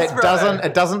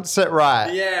it doesn't sit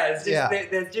right. Yeah, it's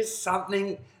just, there's just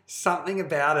something something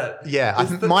about it. Yeah, I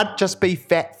think it might just be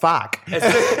fat fuck.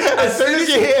 As soon as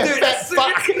you hear fat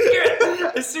fuck.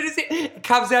 as soon as it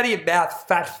comes out of your mouth,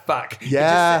 fat fuck.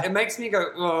 Yeah. It makes me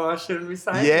go, oh, I shouldn't be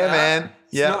saying Yeah, that. man.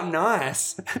 It's Yeah. not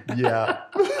nice. Yeah.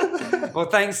 Well,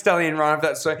 thanks, Stallion Ryan, for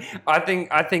that story. I think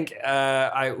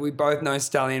we both know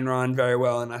Stallion Ryan very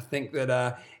well, and I think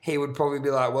that he would probably be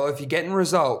like, well, if you're getting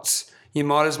results, you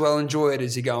might as well enjoy it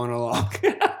as you're going along.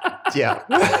 Yeah.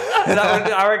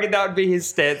 I reckon that would be his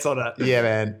stance on it. Yeah,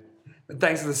 man. But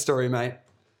thanks for the story, mate.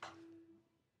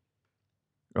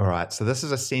 All right, so this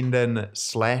is a send-in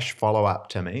 / follow-up,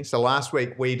 Timmy. So last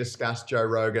week we discussed Joe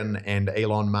Rogan and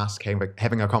Elon Musk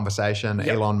having a conversation, Yep.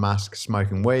 Elon Musk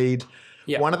smoking weed.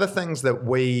 Yep. One of the things that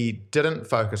we didn't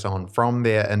focus on from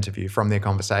their interview, from their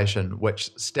conversation,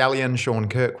 which Stallion Sean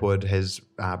Kirkwood has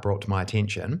brought to my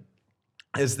attention,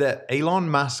 is that Elon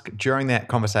Musk, during that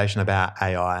conversation about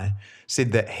AI,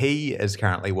 said that he is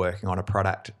currently working on a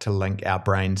product to link our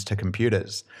brains to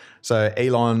computers. So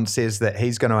Elon says that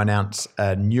he's going to announce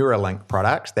a Neuralink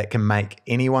product that can make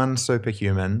anyone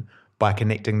superhuman by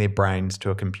connecting their brains to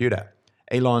a computer.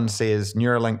 Elon says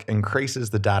Neuralink increases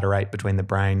the data rate between the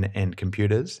brain and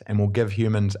computers and will give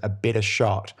humans a better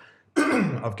shot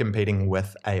of competing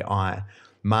with AI.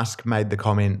 Musk made the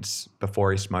comments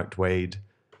before he smoked weed.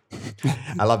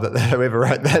 I love that whoever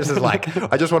wrote this is like,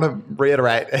 I just want to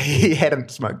reiterate, he hadn't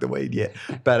smoked the weed yet.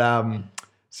 But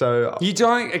so You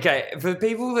don't, okay, for the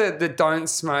people that don't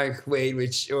smoke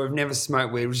weed, or have never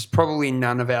smoked weed, which is probably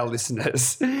none of our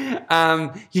listeners,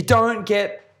 you don't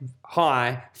get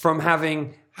high from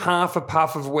having half a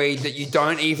puff of weed that you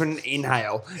don't even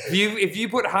inhale. If you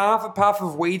put half a puff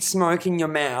of weed smoke in your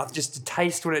mouth just to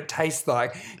taste what it tastes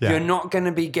like, Yeah. you're not going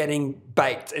to be getting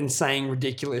baked and saying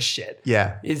ridiculous shit.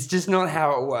 Yeah. It's just not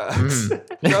how it works.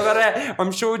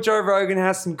 I'm sure Joe Rogan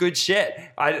has some good shit.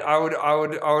 I would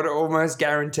almost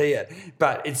guarantee it.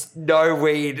 But it's no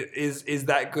weed is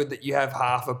that good that you have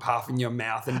half a puff in your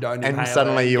mouth and don't inhale and it.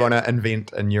 suddenly you want to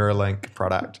invent a Neuralink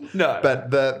product. No. But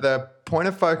the point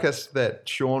of focus that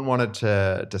Sean wanted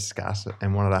to discuss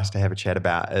and wanted us to have a chat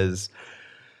about is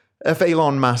if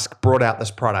Elon Musk brought out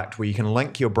this product where you can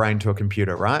link your brain to a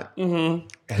computer, right? Mm-hmm.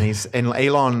 And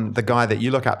Elon, the guy that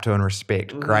you look up to and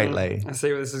respect greatly. I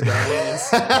see where this is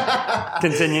going.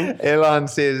 Continue. Elon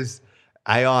says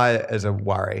AI is a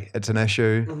worry. It's an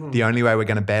issue. Mm-hmm. The only way we're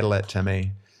going to battle it,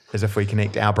 Timmy, is if we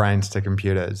connect our brains to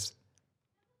computers.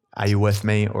 Are you with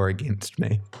me or against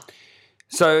me?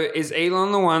 So is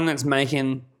Elon the one that's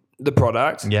making the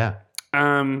product? Yeah.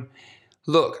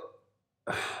 Look,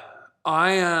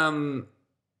 I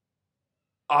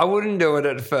wouldn't do it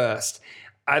at first.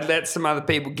 I'd let some other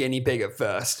people guinea pig it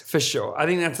first, for sure. I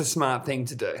think that's a smart thing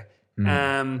to do.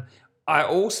 I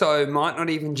also might not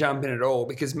even jump in at all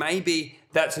because maybe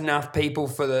that's enough people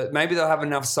maybe they'll have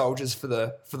enough soldiers for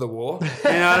the war.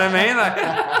 You know what I mean?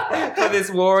 Like for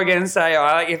this war against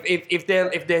AI. Like if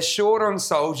they're short on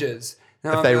soldiers.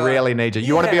 If they really need you.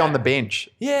 You want to be on the bench.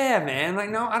 Yeah, man.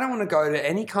 Like, no, I don't want to go to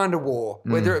any kind of war,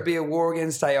 whether it be a war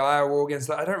against AI or a war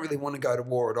against... I don't really want to go to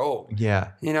war at all.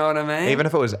 Yeah. You know what I mean? Even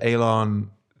if it was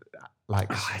Elon, like...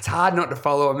 It's hard not to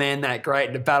follow a man that great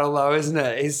in a battle, though, isn't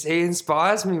it? He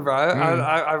inspires me, bro.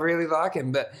 I really like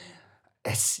him, but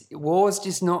war's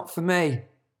just not for me.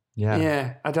 Yeah.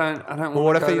 Yeah, I don't Well,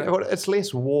 want what to if it's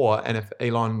less war, and if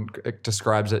Elon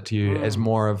describes it to you as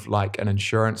more of like an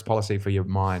insurance policy for your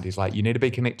mind? He's like, you need to be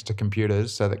connected to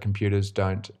computers so that computers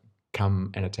don't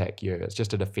come and attack you. It's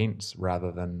just a defense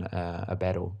rather than a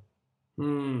battle.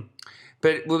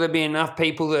 But will there be enough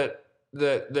people that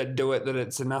do it that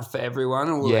it's enough for everyone?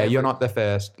 Or will You're not the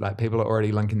first. Like people are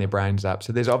already linking their brains up,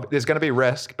 so there's going to be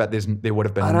risk, but there would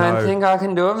have been. I don't think I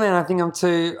can do it, man. I think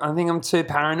I'm too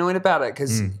paranoid about it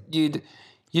because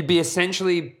you'd be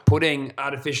essentially putting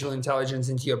artificial intelligence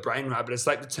into your brain, right? But it's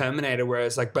like the Terminator, where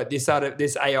it's like, but this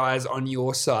AI is on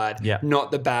your side,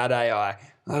 not the bad AI.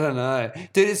 I don't know,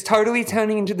 dude. It's totally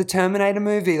turning into the Terminator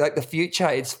movie, like the future.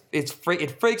 It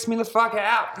freaks me the fuck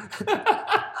out.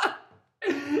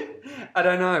 I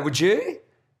don't know. Would you?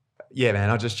 Yeah, man.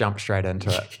 I'll just jump straight into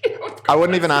it. I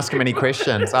wouldn't even ask him any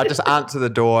questions. I'd just answer the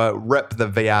door, rip the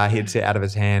VR headset out of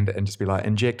his hand, and just be like,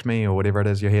 "Inject me," or whatever it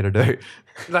is you're here to do.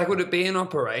 Like, would it be an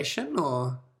operation,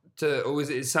 or was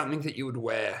it something that you would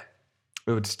wear?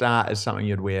 It would start as something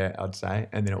you'd wear, I'd say,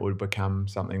 and then it would become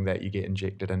something that you get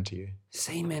injected into you.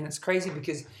 See, man, it's crazy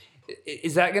because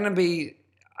is that going to be?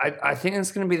 I think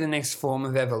it's going to be the next form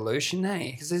of evolution,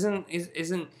 hey? Because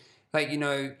isn't like, you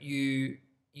know,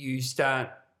 you start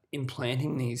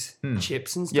implanting these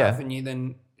chips and stuff, and you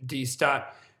then do you start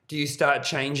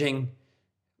changing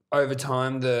over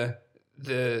time the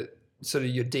sort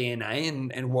of your DNA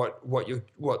and what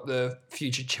the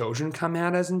future children come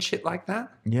out as and shit like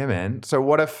that. Yeah, man. So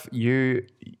what if your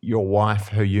wife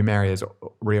who you marry is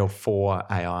real for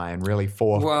AI and really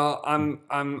for... Well,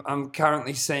 I'm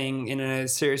currently seeing in a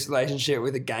serious relationship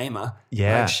with a gamer.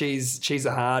 Yeah. Like she's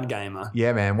a hard gamer.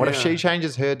 Yeah, man. What if she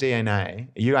changes her DNA,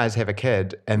 you guys have a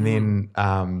kid, and then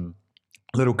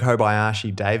little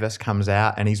Kobayashi Davis comes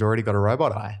out and he's already got a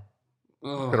robot eye.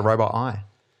 Got a robot eye.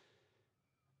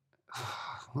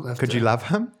 Could you love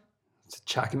him?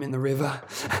 Chuck him in the river.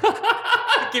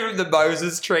 Give him the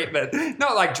Moses treatment.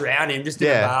 Not like drown him, just in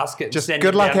a basket. Just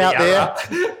good luck out there.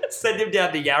 Send him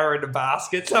down the Yarra in a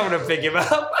basket. Someone will pick him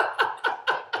up.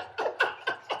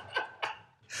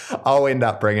 I'll end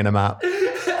up bringing him up.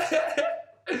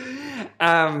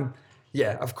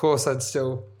 Yeah, of course I'd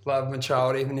still love my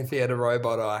child even if he had a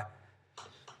robot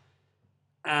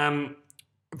eye.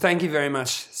 Thank you very much,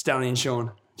 Stallion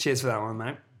Sean. Cheers for that one,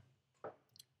 mate.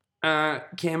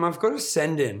 Cam, I've got a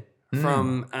send-in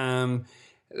from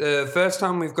the first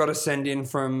time we've got a send-in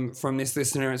from this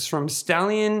listener. It's from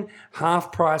Stallion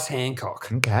Half Price Hancock.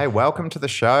 Okay, welcome to the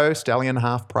show, Stallion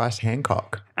Half Price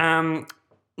Hancock.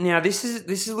 Now this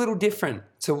is a little different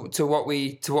to what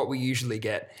we usually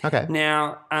get. Okay.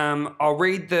 Now I'll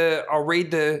read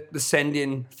the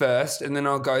send-in first, and then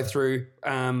I'll go through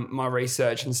my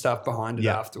research and stuff behind it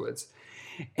afterwards.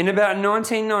 In about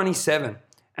 1997.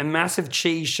 A massive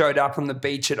cheese showed up on the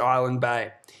beach at Island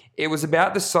Bay. It was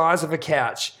about the size of a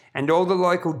couch, and all the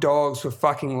local dogs were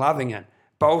fucking loving it,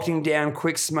 bolting down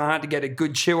quick smart to get a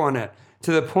good chew on it,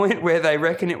 to the point where they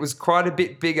reckon it was quite a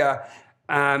bit bigger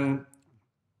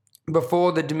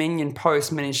before the Dominion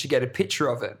Post managed to get a picture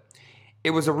of it.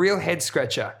 It was a real head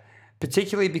scratcher,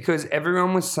 particularly because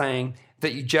everyone was saying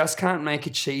that you just can't make a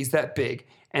cheese that big,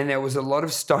 and there was a lot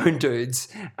of stone dudes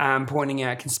pointing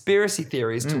out conspiracy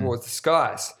theories towards the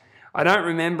skies. I don't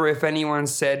remember if anyone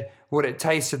said what it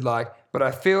tasted like, but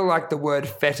I feel like the word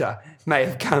feta may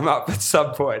have come up at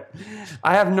some point.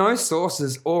 I have no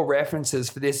sources or references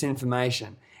for this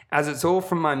information, as it's all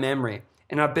from my memory,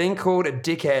 and I've been called a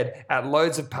dickhead at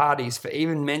loads of parties for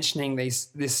even mentioning this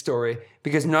story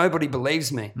because nobody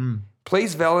believes me.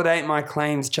 Please validate my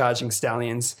claims, Charging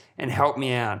Stallions, and help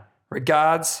me out.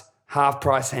 Regards, Half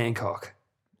Price Hancock.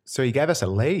 So he gave us a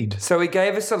lead.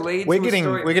 We're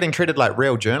getting treated like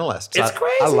real journalists. It's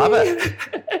crazy. I love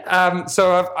it.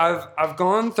 So I've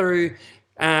gone through.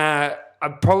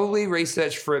 I've probably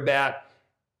researched for about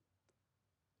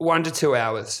 1 to 2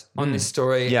 hours on this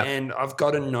story, and I've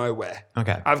gotten nowhere.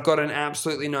 Okay. I've gotten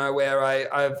absolutely nowhere.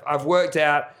 I've worked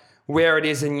out where it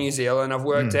is in New Zealand. I've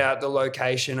worked out the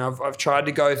location. I've tried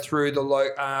to go through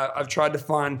I've tried to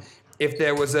find if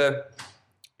there was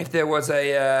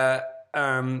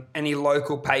any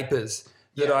local papers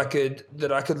that I could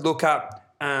look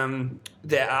up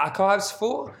their archives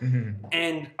for,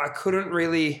 and I couldn't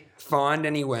really find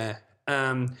anywhere.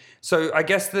 So I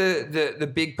guess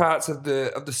the big parts of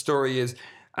the story is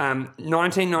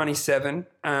 1997,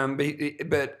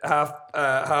 but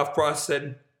Half Price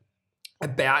said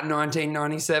about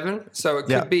 1997, so it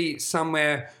could be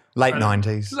somewhere late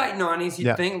 90s. Late 90s,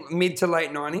 you'd think, mid to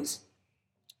late 90s.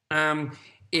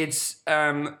 It's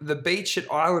the beach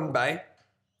at Island Bay.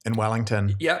 In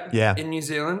Wellington. Yep. Yeah. In New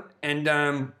Zealand.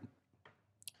 And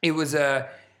it was a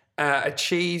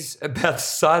cheese about the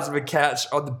size of a couch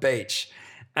on the beach.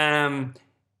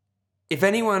 If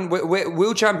anyone,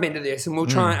 we'll jump into this and we'll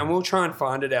try and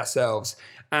find it ourselves.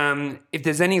 If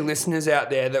there's any listeners out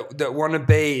there that want to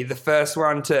be the first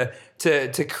one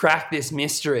to crack this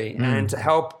mystery and to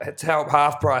help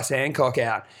Half Price Hancock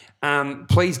out,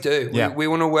 please do. Yeah. We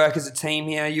want to work as a team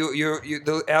here.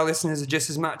 Our listeners are just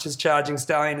as much as Charging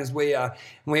Stallion as we are.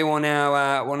 We want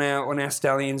our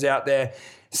stallions out there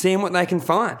seeing what they can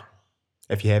find.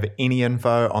 If you have any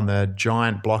info on the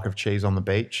giant block of cheese on the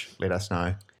beach, let us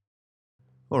know.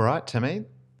 All right, Timmy.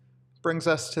 Brings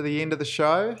us to the end of the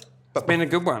show. It's been a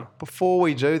good one. Before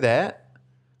we do that,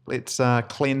 let's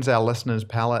cleanse our listeners'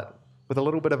 palate with a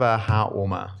little bit of a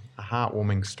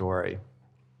heartwarming story.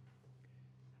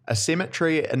 A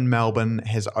cemetery in Melbourne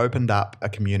has opened up a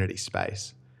community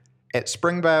space. At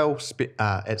Springvale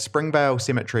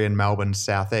Cemetery in Melbourne's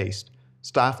southeast,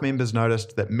 staff members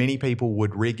noticed that many people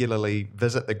would regularly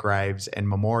visit the graves and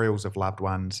memorials of loved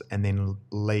ones and then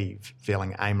leave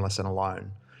feeling aimless and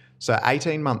alone. So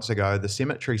 18 months ago, the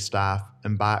cemetery staff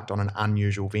embarked on an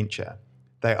unusual venture.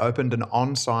 They opened an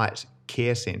on-site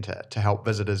care centre to help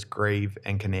visitors grieve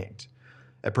and connect.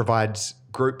 It provides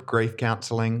group grief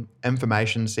counselling,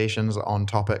 information sessions on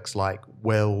topics like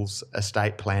wills,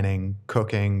 estate planning,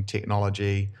 cooking,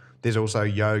 technology. There's also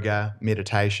yoga,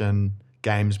 meditation,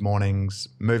 games mornings,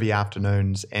 movie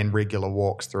afternoons, and regular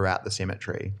walks throughout the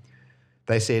cemetery.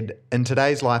 They said, in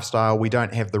today's lifestyle, we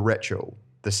don't have the ritual,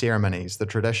 the ceremonies, the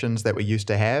traditions that we used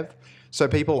to have, so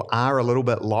people are a little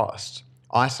bit lost.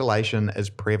 Isolation is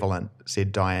prevalent,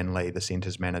 said Diane Lee, the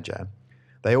centre's manager.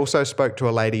 They also spoke to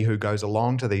a lady who goes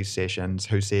along to these sessions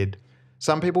who said,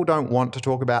 some people don't want to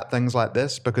talk about things like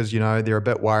this because, they're a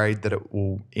bit worried that it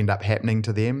will end up happening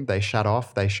to them. They shut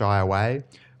off, they shy away.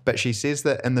 But she says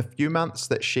that in the few months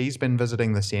that she's been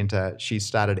visiting the centre, she's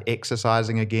started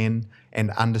exercising again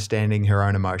and understanding her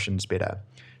own emotions better.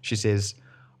 She says,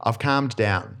 I've calmed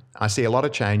down. I see a lot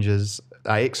of changes.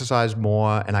 I exercise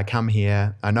more and I come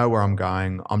here. I know where I'm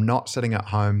going. I'm not sitting at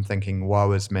home thinking,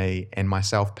 woe is me, and my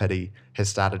self-pity has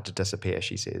started to disappear,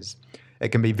 she says. It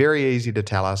can be very easy to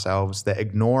tell ourselves that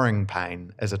ignoring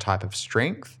pain is a type of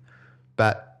strength,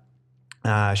 but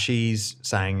she's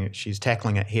saying she's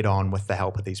tackling it head on with the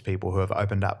help of these people who have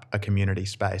opened up a community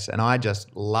space. And I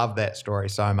just love that story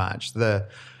so much.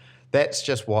 That's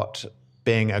just what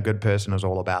being a good person is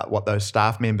all about, what those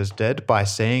staff members did by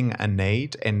seeing a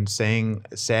need and seeing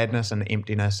sadness and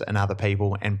emptiness in other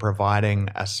people and providing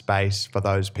a space for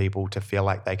those people to feel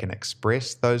like they can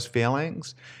express those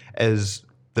feelings is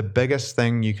the biggest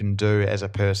thing you can do as a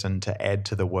person to add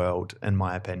to the world, in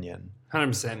my opinion.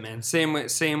 100%, man.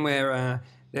 Seeing where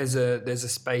there's a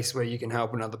space where you can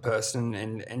help another person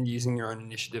and using your own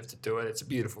initiative to do it, it's a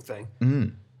beautiful thing.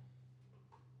 Mm.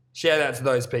 Shout out to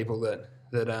those people that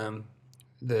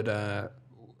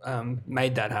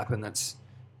made that happen. That's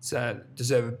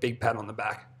deserve a big pat on the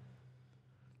back.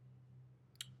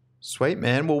 Sweet,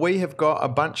 man. Well, we have got a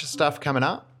bunch of stuff coming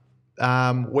up.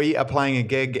 We are playing a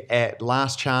gig at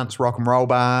Last Chance Rock and Roll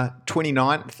Bar,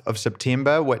 29th of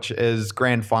September, which is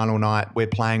grand final night. We're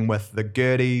playing with the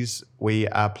Gerties, we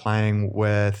are playing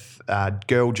with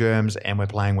Girl Germs, and we're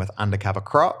playing with Undercover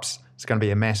Crops. It's going to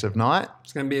be a massive night.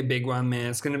 It's going to be a big one,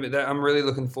 man. It's going to be. I'm really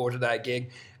looking forward to that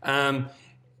gig.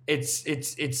 It's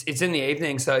in the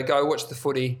evening, so go watch the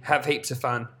footy, have heaps of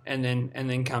fun, and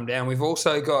then come down. We've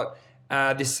also got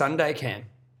this Sunday camp.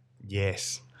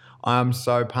 Yes. I'm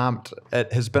so pumped.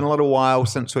 It has been a little while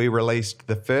since we released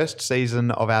the first season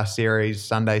of our series,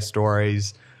 Sunday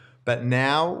Stories, but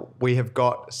now we have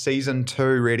got season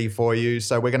 2 ready for you.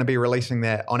 So we're going to be releasing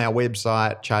that on our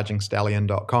website,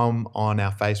 chargingstallion.com, on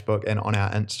our Facebook and on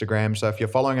our Instagram. So if you're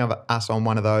following us on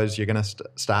one of those, you're going to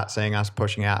start seeing us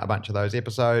pushing out a bunch of those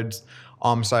episodes.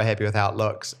 I'm so happy with how it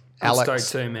looks.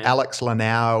 Stoked too, man. Alex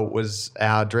Lanau was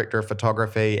our director of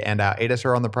photography and our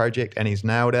editor on the project, and he's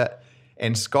nailed it.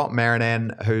 And Scott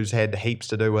Marinan, who's had heaps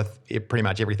to do with pretty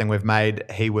much everything we've made,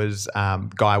 he was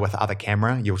guy with other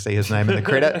camera. You'll see his name in the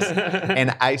credits.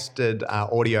 And Ace did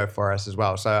audio for us as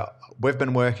well. So we've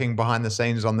been working behind the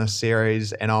scenes on this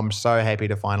series, and I'm so happy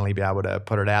to finally be able to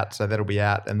put it out. So that'll be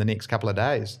out in the next couple of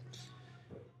days.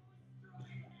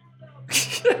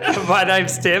 My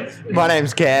name's Tim. My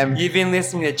name's Cam. You've been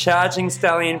listening to Charging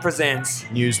Stallion Presents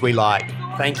News We Like.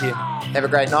 Thank you. Have a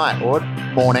great night or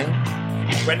morning.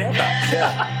 Whenever.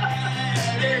 Yeah.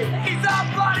 He's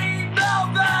a bloody